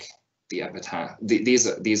unlike the epitaph.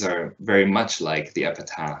 These are very much like the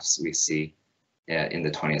epitaphs we see in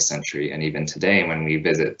the 20th century and even today when we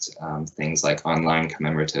visit things like online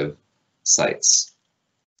commemorative sites.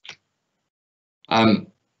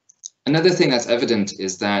 Another thing that's evident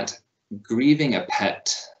is that grieving a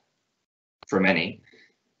pet, for many,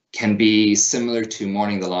 can be similar to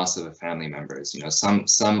mourning the loss of a family member. You know,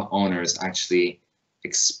 some owners actually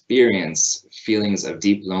experience feelings of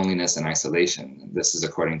deep loneliness and isolation. This is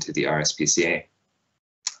according to the RSPCA,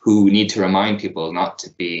 who need to remind people not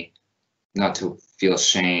to feel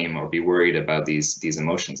shame or be worried about these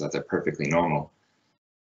emotions, that they're perfectly normal.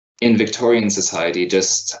 In Victorian society,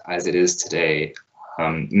 just as it is today,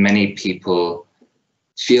 many people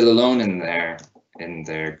feel alone in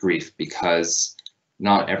their grief because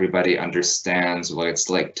not everybody understands what it's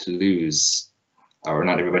like to lose, or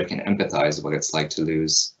not everybody can empathize what it's like to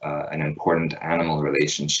lose an important animal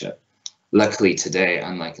relationship. Luckily today,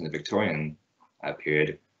 unlike in the Victorian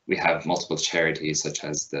period, we have multiple charities such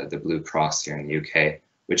as the Blue Cross here in the UK,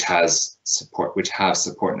 which have support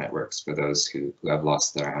networks for those who have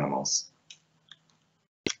lost their animals.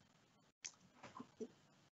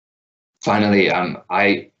 Finally,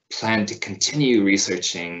 I plan to continue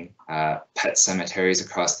researching pet cemeteries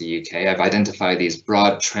across the UK. I've identified these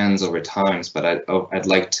broad trends over time, but I'd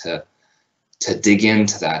like to dig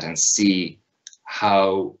into that and see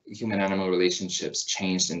how human-animal relationships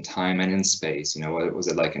changed in time and in space. You know, what was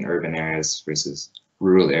it like in urban areas versus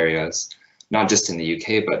rural areas, not just in the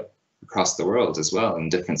UK, but across the world as well, in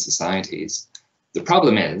different societies. The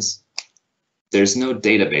problem is, there's no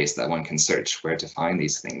database that one can search where to find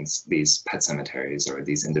these things, these pet cemeteries or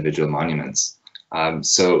these individual monuments.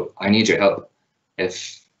 So I need your help.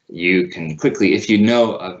 If you can quickly, if you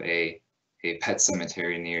know of a pet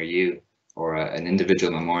cemetery near you or an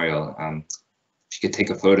individual memorial, if you could take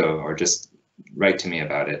a photo or just write to me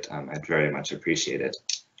about it, I'd very much appreciate it.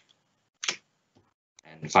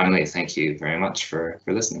 And finally, thank you very much for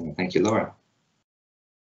listening. Thank you, Laura.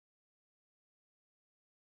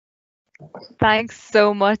 Thanks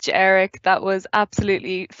so much, Eric. That was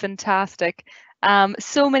absolutely fantastic.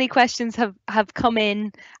 So many questions have come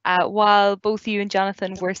in while both you and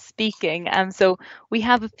Jonathan were speaking. So we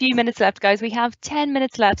have a few minutes left, guys. We have 10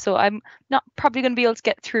 minutes left, so I'm not probably going to be able to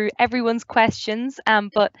get through everyone's questions.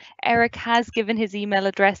 But Eric has given his email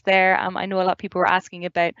address there. I know a lot of people were asking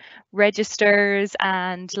about registers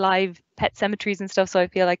and live pet cemeteries and stuff, so I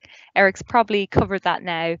feel like Eric's probably covered that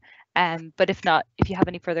now. But if not, if you have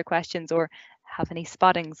any further questions or have any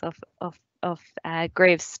spottings of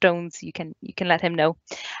gravestones, you can let him know.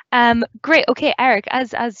 Great. Okay, Eric,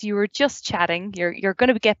 as you were just chatting, you're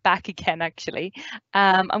going to get back again. Actually,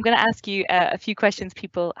 I'm going to ask you a few questions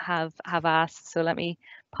people have asked. So let me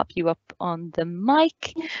pop you up on the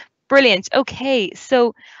mic. Brilliant. Okay,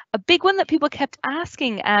 so a big one that people kept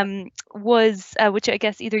asking was, which I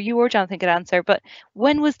guess either you or Jonathan could answer, but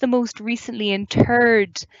when was the most recently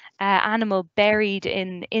interred animal buried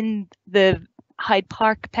in the Hyde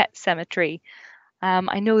Park Pet Cemetery?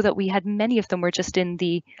 I know that we had many of them were just in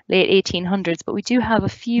the late 1800s, but we do have a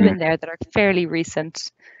few in there that are fairly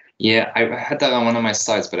recent. Yeah, I had that on one of my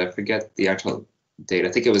slides, but I forget the actual date.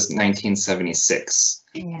 I think it was 1976.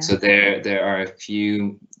 Yeah. So there are a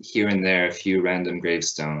few here and there, a few random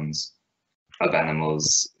gravestones of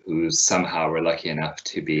animals who somehow were lucky enough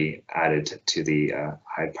to be added to the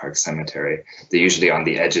Hyde Park Cemetery. They're usually on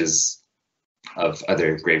the edges of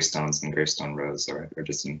other gravestones and gravestone rows, or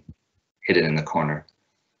just hidden in the corner.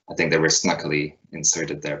 I think they were snuckily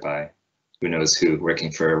inserted there by who knows who,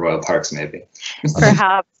 working for Royal Parks maybe.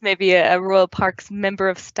 Perhaps maybe a Royal Parks member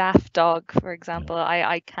of staff dog, for example.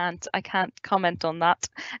 I can't comment on that.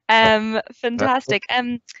 Fantastic.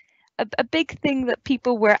 A big thing that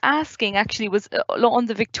people were asking actually was on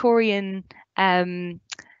the Victorian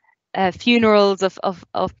funerals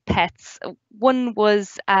of pets. One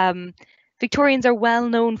was Victorians are well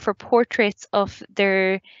known for portraits of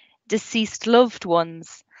their deceased loved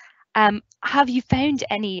ones. Have you found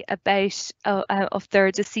any about of their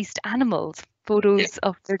deceased animals? Photos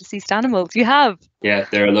of their deceased animals? You have? Yeah,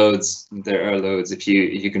 there are loads. There are loads. If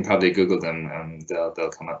you can probably Google them, they'll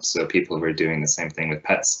come up. So people were doing the same thing with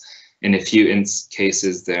pets. In a few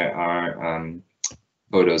cases, there are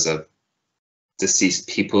photos of deceased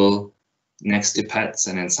people next to pets,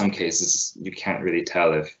 and in some cases, you can't really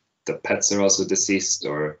tell if the pets are also deceased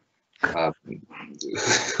or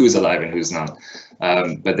who's alive and who's not.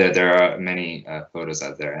 But there are many photos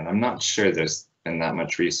out there, and I'm not sure there's been that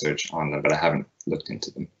much research on them, but I haven't looked into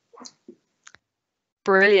them.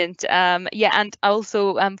 Brilliant. Yeah, and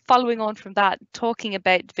also following on from that, talking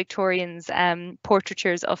about Victorians'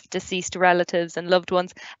 portraitures of deceased relatives and loved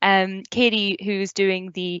ones. Katie, who's doing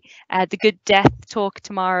the Good Death talk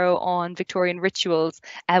tomorrow on Victorian rituals,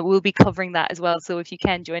 will be covering that as well. So if you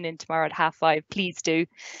can join in tomorrow at 5:30, please do.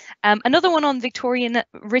 Another one on Victorian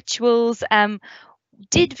rituals.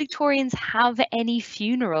 Did Victorians have any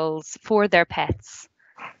funerals for their pets?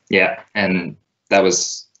 Yeah, and that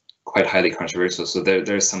was quite highly controversial. So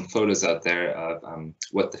there's some photos out there of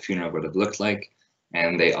what the funeral would have looked like,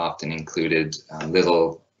 and they often included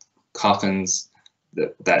little coffins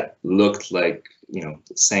that looked like, you know,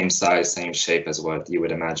 same size, same shape as what you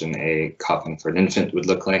would imagine a coffin for an infant would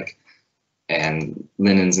look like, and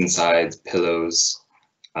linens inside, pillows,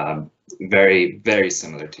 very, very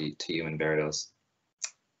similar to human burials.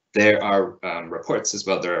 There are reports as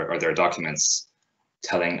well, there are documents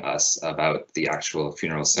telling us about the actual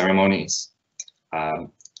funeral ceremonies.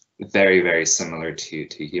 Very, very similar to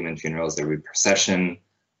human funerals. There would be procession,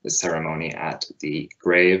 the ceremony at the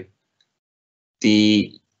grave.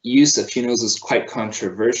 The use of funerals is quite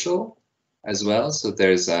controversial as well. So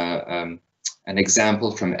there's an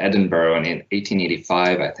example from Edinburgh in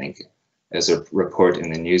 1885, I think. There's a report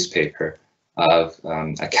in the newspaper of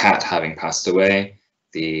a cat having passed away.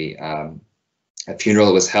 A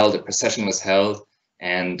funeral was held, a procession was held,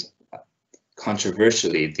 and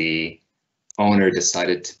controversially, the owner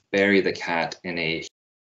decided to bury the cat in a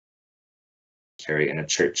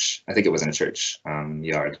church. I think it was in a church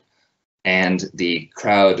yard. And the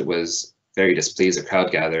crowd was very displeased. The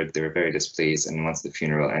crowd gathered, they were very displeased. And once the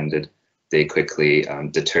funeral ended, they quickly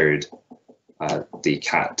deterred the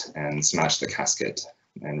cat and smashed the casket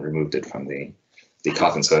and removed it from the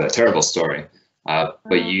coffin. So a terrible story. But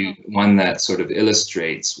one that sort of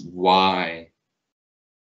illustrates why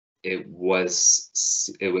it was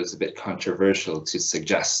a bit controversial to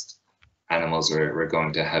suggest animals were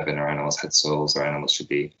going to heaven, or animals had souls, or animals should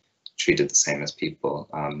be treated the same as people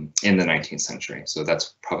in the 19th century. So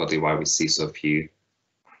that's probably why we see so few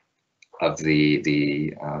of so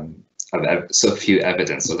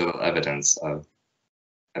little evidence of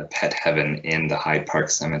a pet heaven in the Hyde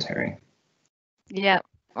Park Cemetery. Yeah.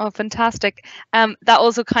 Oh, fantastic. That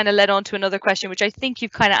also kind of led on to another question, which I think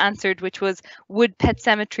you've kind of answered, which was, would pet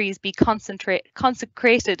cemeteries be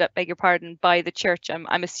consecrated, I beg your pardon, by the church?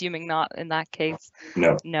 I'm assuming not in that case.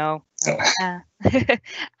 No.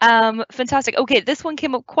 Fantastic. Okay, this one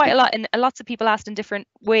came up quite a lot, and lots of people asked in different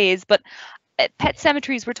ways, but pet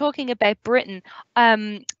cemeteries, we're talking about Britain.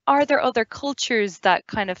 Are there other cultures that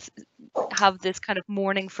kind of have this kind of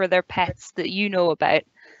mourning for their pets that you know about?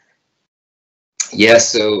 Yeah,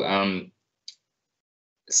 so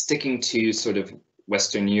sticking to sort of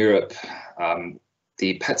Western Europe,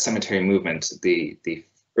 the pet cemetery movement, the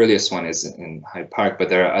earliest one is in Hyde Park, but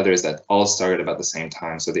there are others that all started about the same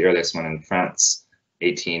time. So the earliest one in France,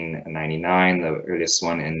 1899, the earliest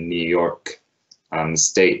one in New York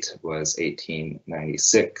State was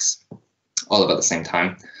 1896, all about the same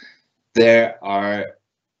time. There are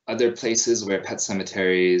other places where pet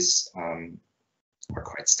cemeteries are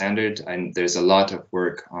quite standard, and there's a lot of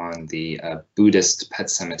work on the Buddhist pet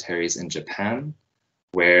cemeteries in Japan,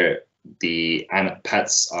 where the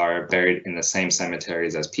pets are buried in the same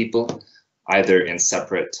cemeteries as people, either in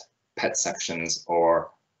separate pet sections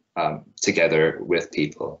or together with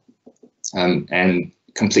people, and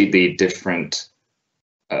completely different.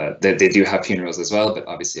 They do have funerals as well, but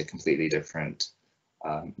obviously a completely different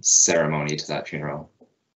ceremony to that funeral.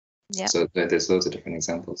 Yeah. So there's loads of different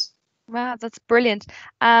examples. Wow, that's brilliant.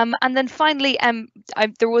 And then finally,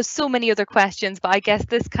 there was so many other questions, but I guess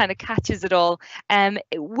this kind of catches it all.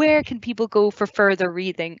 Where can people go for further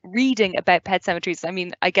reading about pet cemeteries? I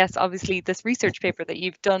mean, I guess obviously this research paper that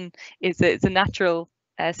you've done is a natural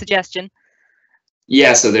suggestion.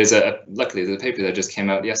 Yeah, so luckily there's a paper that just came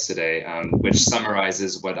out yesterday, which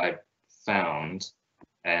summarizes what I found.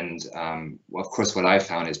 And well, of course, what I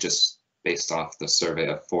found is just based off the survey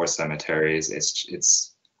of 4 cemeteries.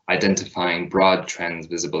 It's identifying broad trends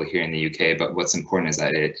visible here in the UK, but what's important is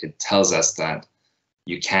that it tells us that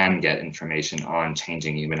you can get information on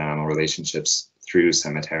changing human-animal relationships through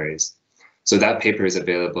cemeteries. So that paper is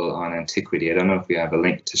available on Antiquity. I don't know if we have a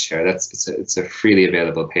link to share. It's a freely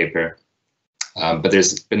available paper, but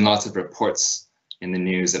there's been lots of reports in the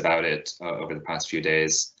news about it over the past few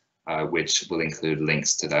days, which will include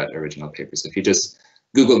links to that original paper. So if you just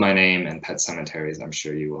Google my name and pet cemeteries, I'm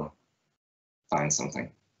sure you will find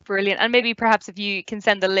something. Brilliant. And maybe perhaps if you can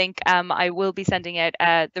send the link, I will be sending out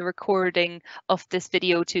the recording of this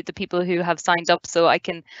video to the people who have signed up, so I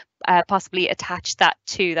can possibly attach that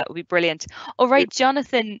too. That would be brilliant. All right,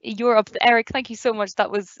 Jonathan, you're up. Eric, thank you so much.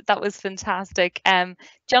 That was fantastic.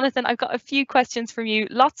 Jonathan, I've got a few questions from you.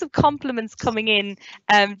 Lots of compliments coming in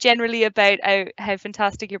generally about how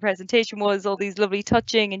fantastic your presentation was, all these lovely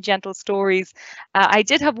touching and gentle stories. I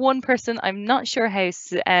did have one person, I'm not sure how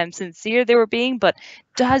sincere they were being, but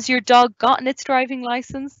has your dog gotten its driving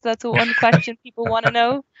license? That's one question people want to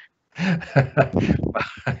know.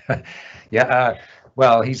 Yeah,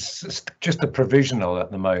 well, he's just a provisional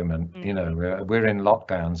at the moment. You know, we're in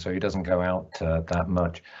lockdown, so he doesn't go out that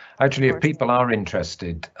much. Actually, if people are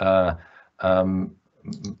interested,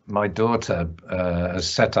 my daughter has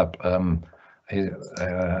set up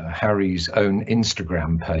Harry's own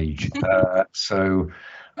Instagram page. So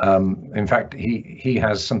in fact, he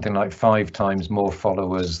has something like 5 times more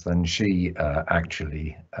followers than she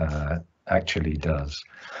actually does.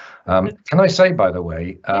 Can I say, by the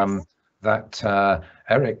way, Yes. that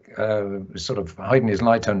Eric sort of hiding his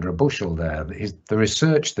light under a bushel there. The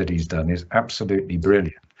research that he's done is absolutely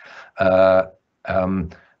brilliant.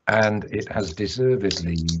 And it has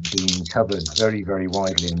deservedly been covered very, very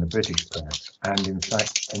widely in the British press, and in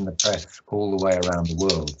fact in the press all the way around the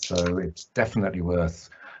world. So it's definitely worth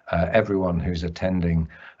everyone who's attending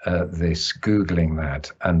this Googling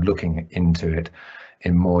that and looking into it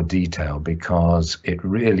in more detail, because it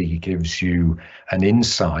really gives you an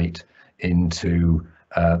insight into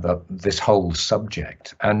this whole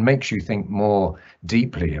subject and makes you think more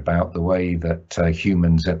deeply about the way that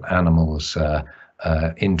humans and animals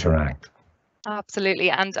interact.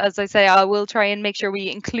 Absolutely. And as I say, I will try and make sure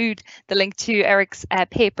we include the link to Eric's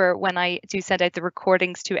paper when I do send out the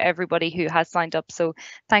recordings to everybody who has signed up. So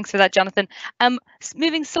thanks for that, Jonathan.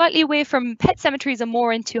 Moving slightly away from pet cemeteries and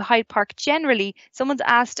more into Hyde Park generally, someone's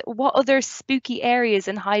asked what other spooky areas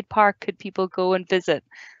in Hyde Park could people go and visit?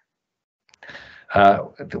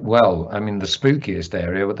 Well, I mean, the spookiest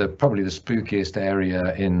area, probably the spookiest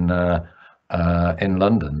area in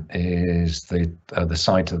London is the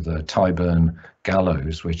site of the Tyburn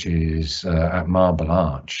Gallows, which is at Marble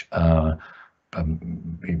Arch.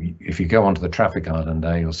 If you go onto the traffic island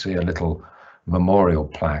there, you'll see a little memorial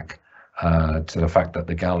plaque to the fact that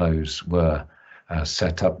the gallows were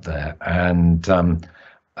set up there, and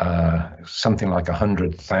something like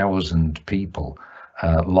 100,000 people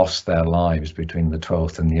lost their lives between the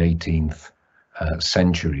 12th and the 18th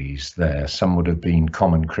centuries there. Some would have been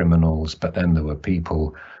common criminals, but then there were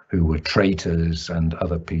people who were traitors and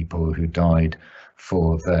other people who died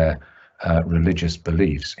for their religious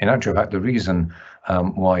beliefs. In actual fact, the reason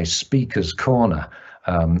why Speaker's Corner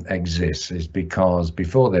exists is because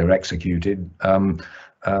before they were executed,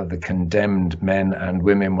 the condemned men and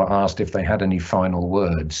women were asked if they had any final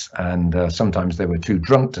words, and sometimes they were too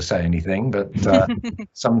drunk to say anything, but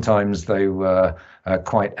sometimes they were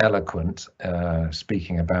quite eloquent,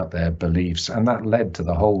 speaking about their beliefs, and that led to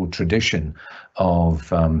the whole tradition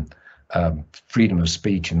of freedom of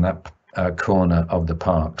speech in that corner of the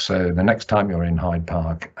park. So the next time you're in Hyde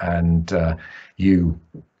Park and you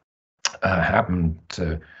happen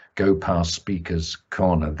to go past Speaker's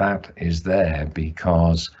Corner, that is there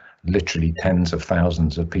because literally tens of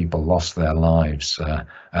thousands of people lost their lives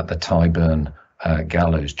at the Tyburn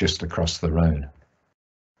Gallows just across the road.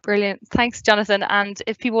 Brilliant. Thanks, Jonathan. And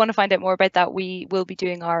if people want to find out more about that, we will be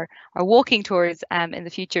doing our walking tours in the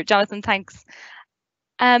future. Jonathan, thanks.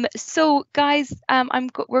 So guys,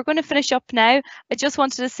 we're going to finish up now. I just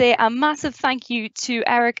wanted to say a massive thank you to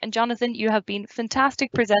Eric and Jonathan. You have been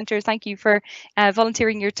fantastic presenters. Thank you for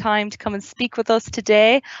volunteering your time to come and speak with us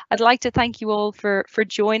today. I'd like to thank you all for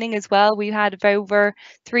joining as well. We had over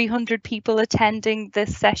 300 people attending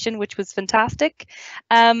this session, which was fantastic.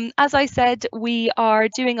 As I said, we are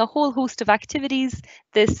doing a whole host of activities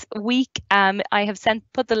this week. I have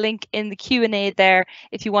put the link in the Q&A there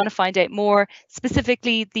if you want to find out more,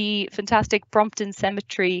 specifically the fantastic Brompton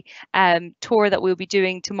Cemetery tour that we'll be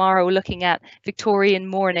doing tomorrow, looking at Victorian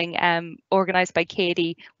mourning, organised by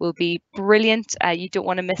Katie, will be brilliant. You don't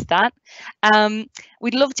want to miss that.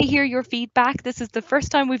 We'd love to hear your feedback. This is the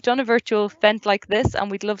first time we've done a virtual event like this,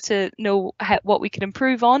 and we'd love to know what we can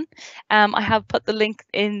improve on. I have put the link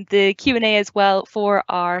in the Q&A as well for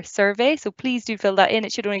our survey, so please do fill that in.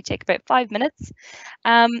 It should only take about 5 minutes.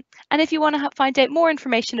 And if you want to find out more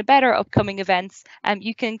information about our upcoming events,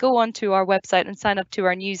 you can go onto our website and sign up to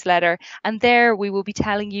our newsletter, and there we will be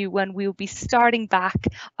telling you when we will be starting back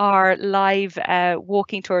our live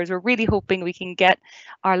walking tours. We're really hoping we can get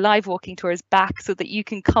our live walking tours back so that you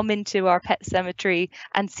can come into our pet cemetery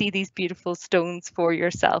and see these beautiful stones for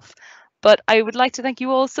yourself. But I would like to thank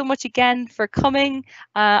you all so much again for coming.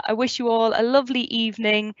 I wish you all a lovely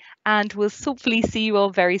evening, and we'll hopefully see you all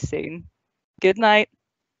very soon. Good night.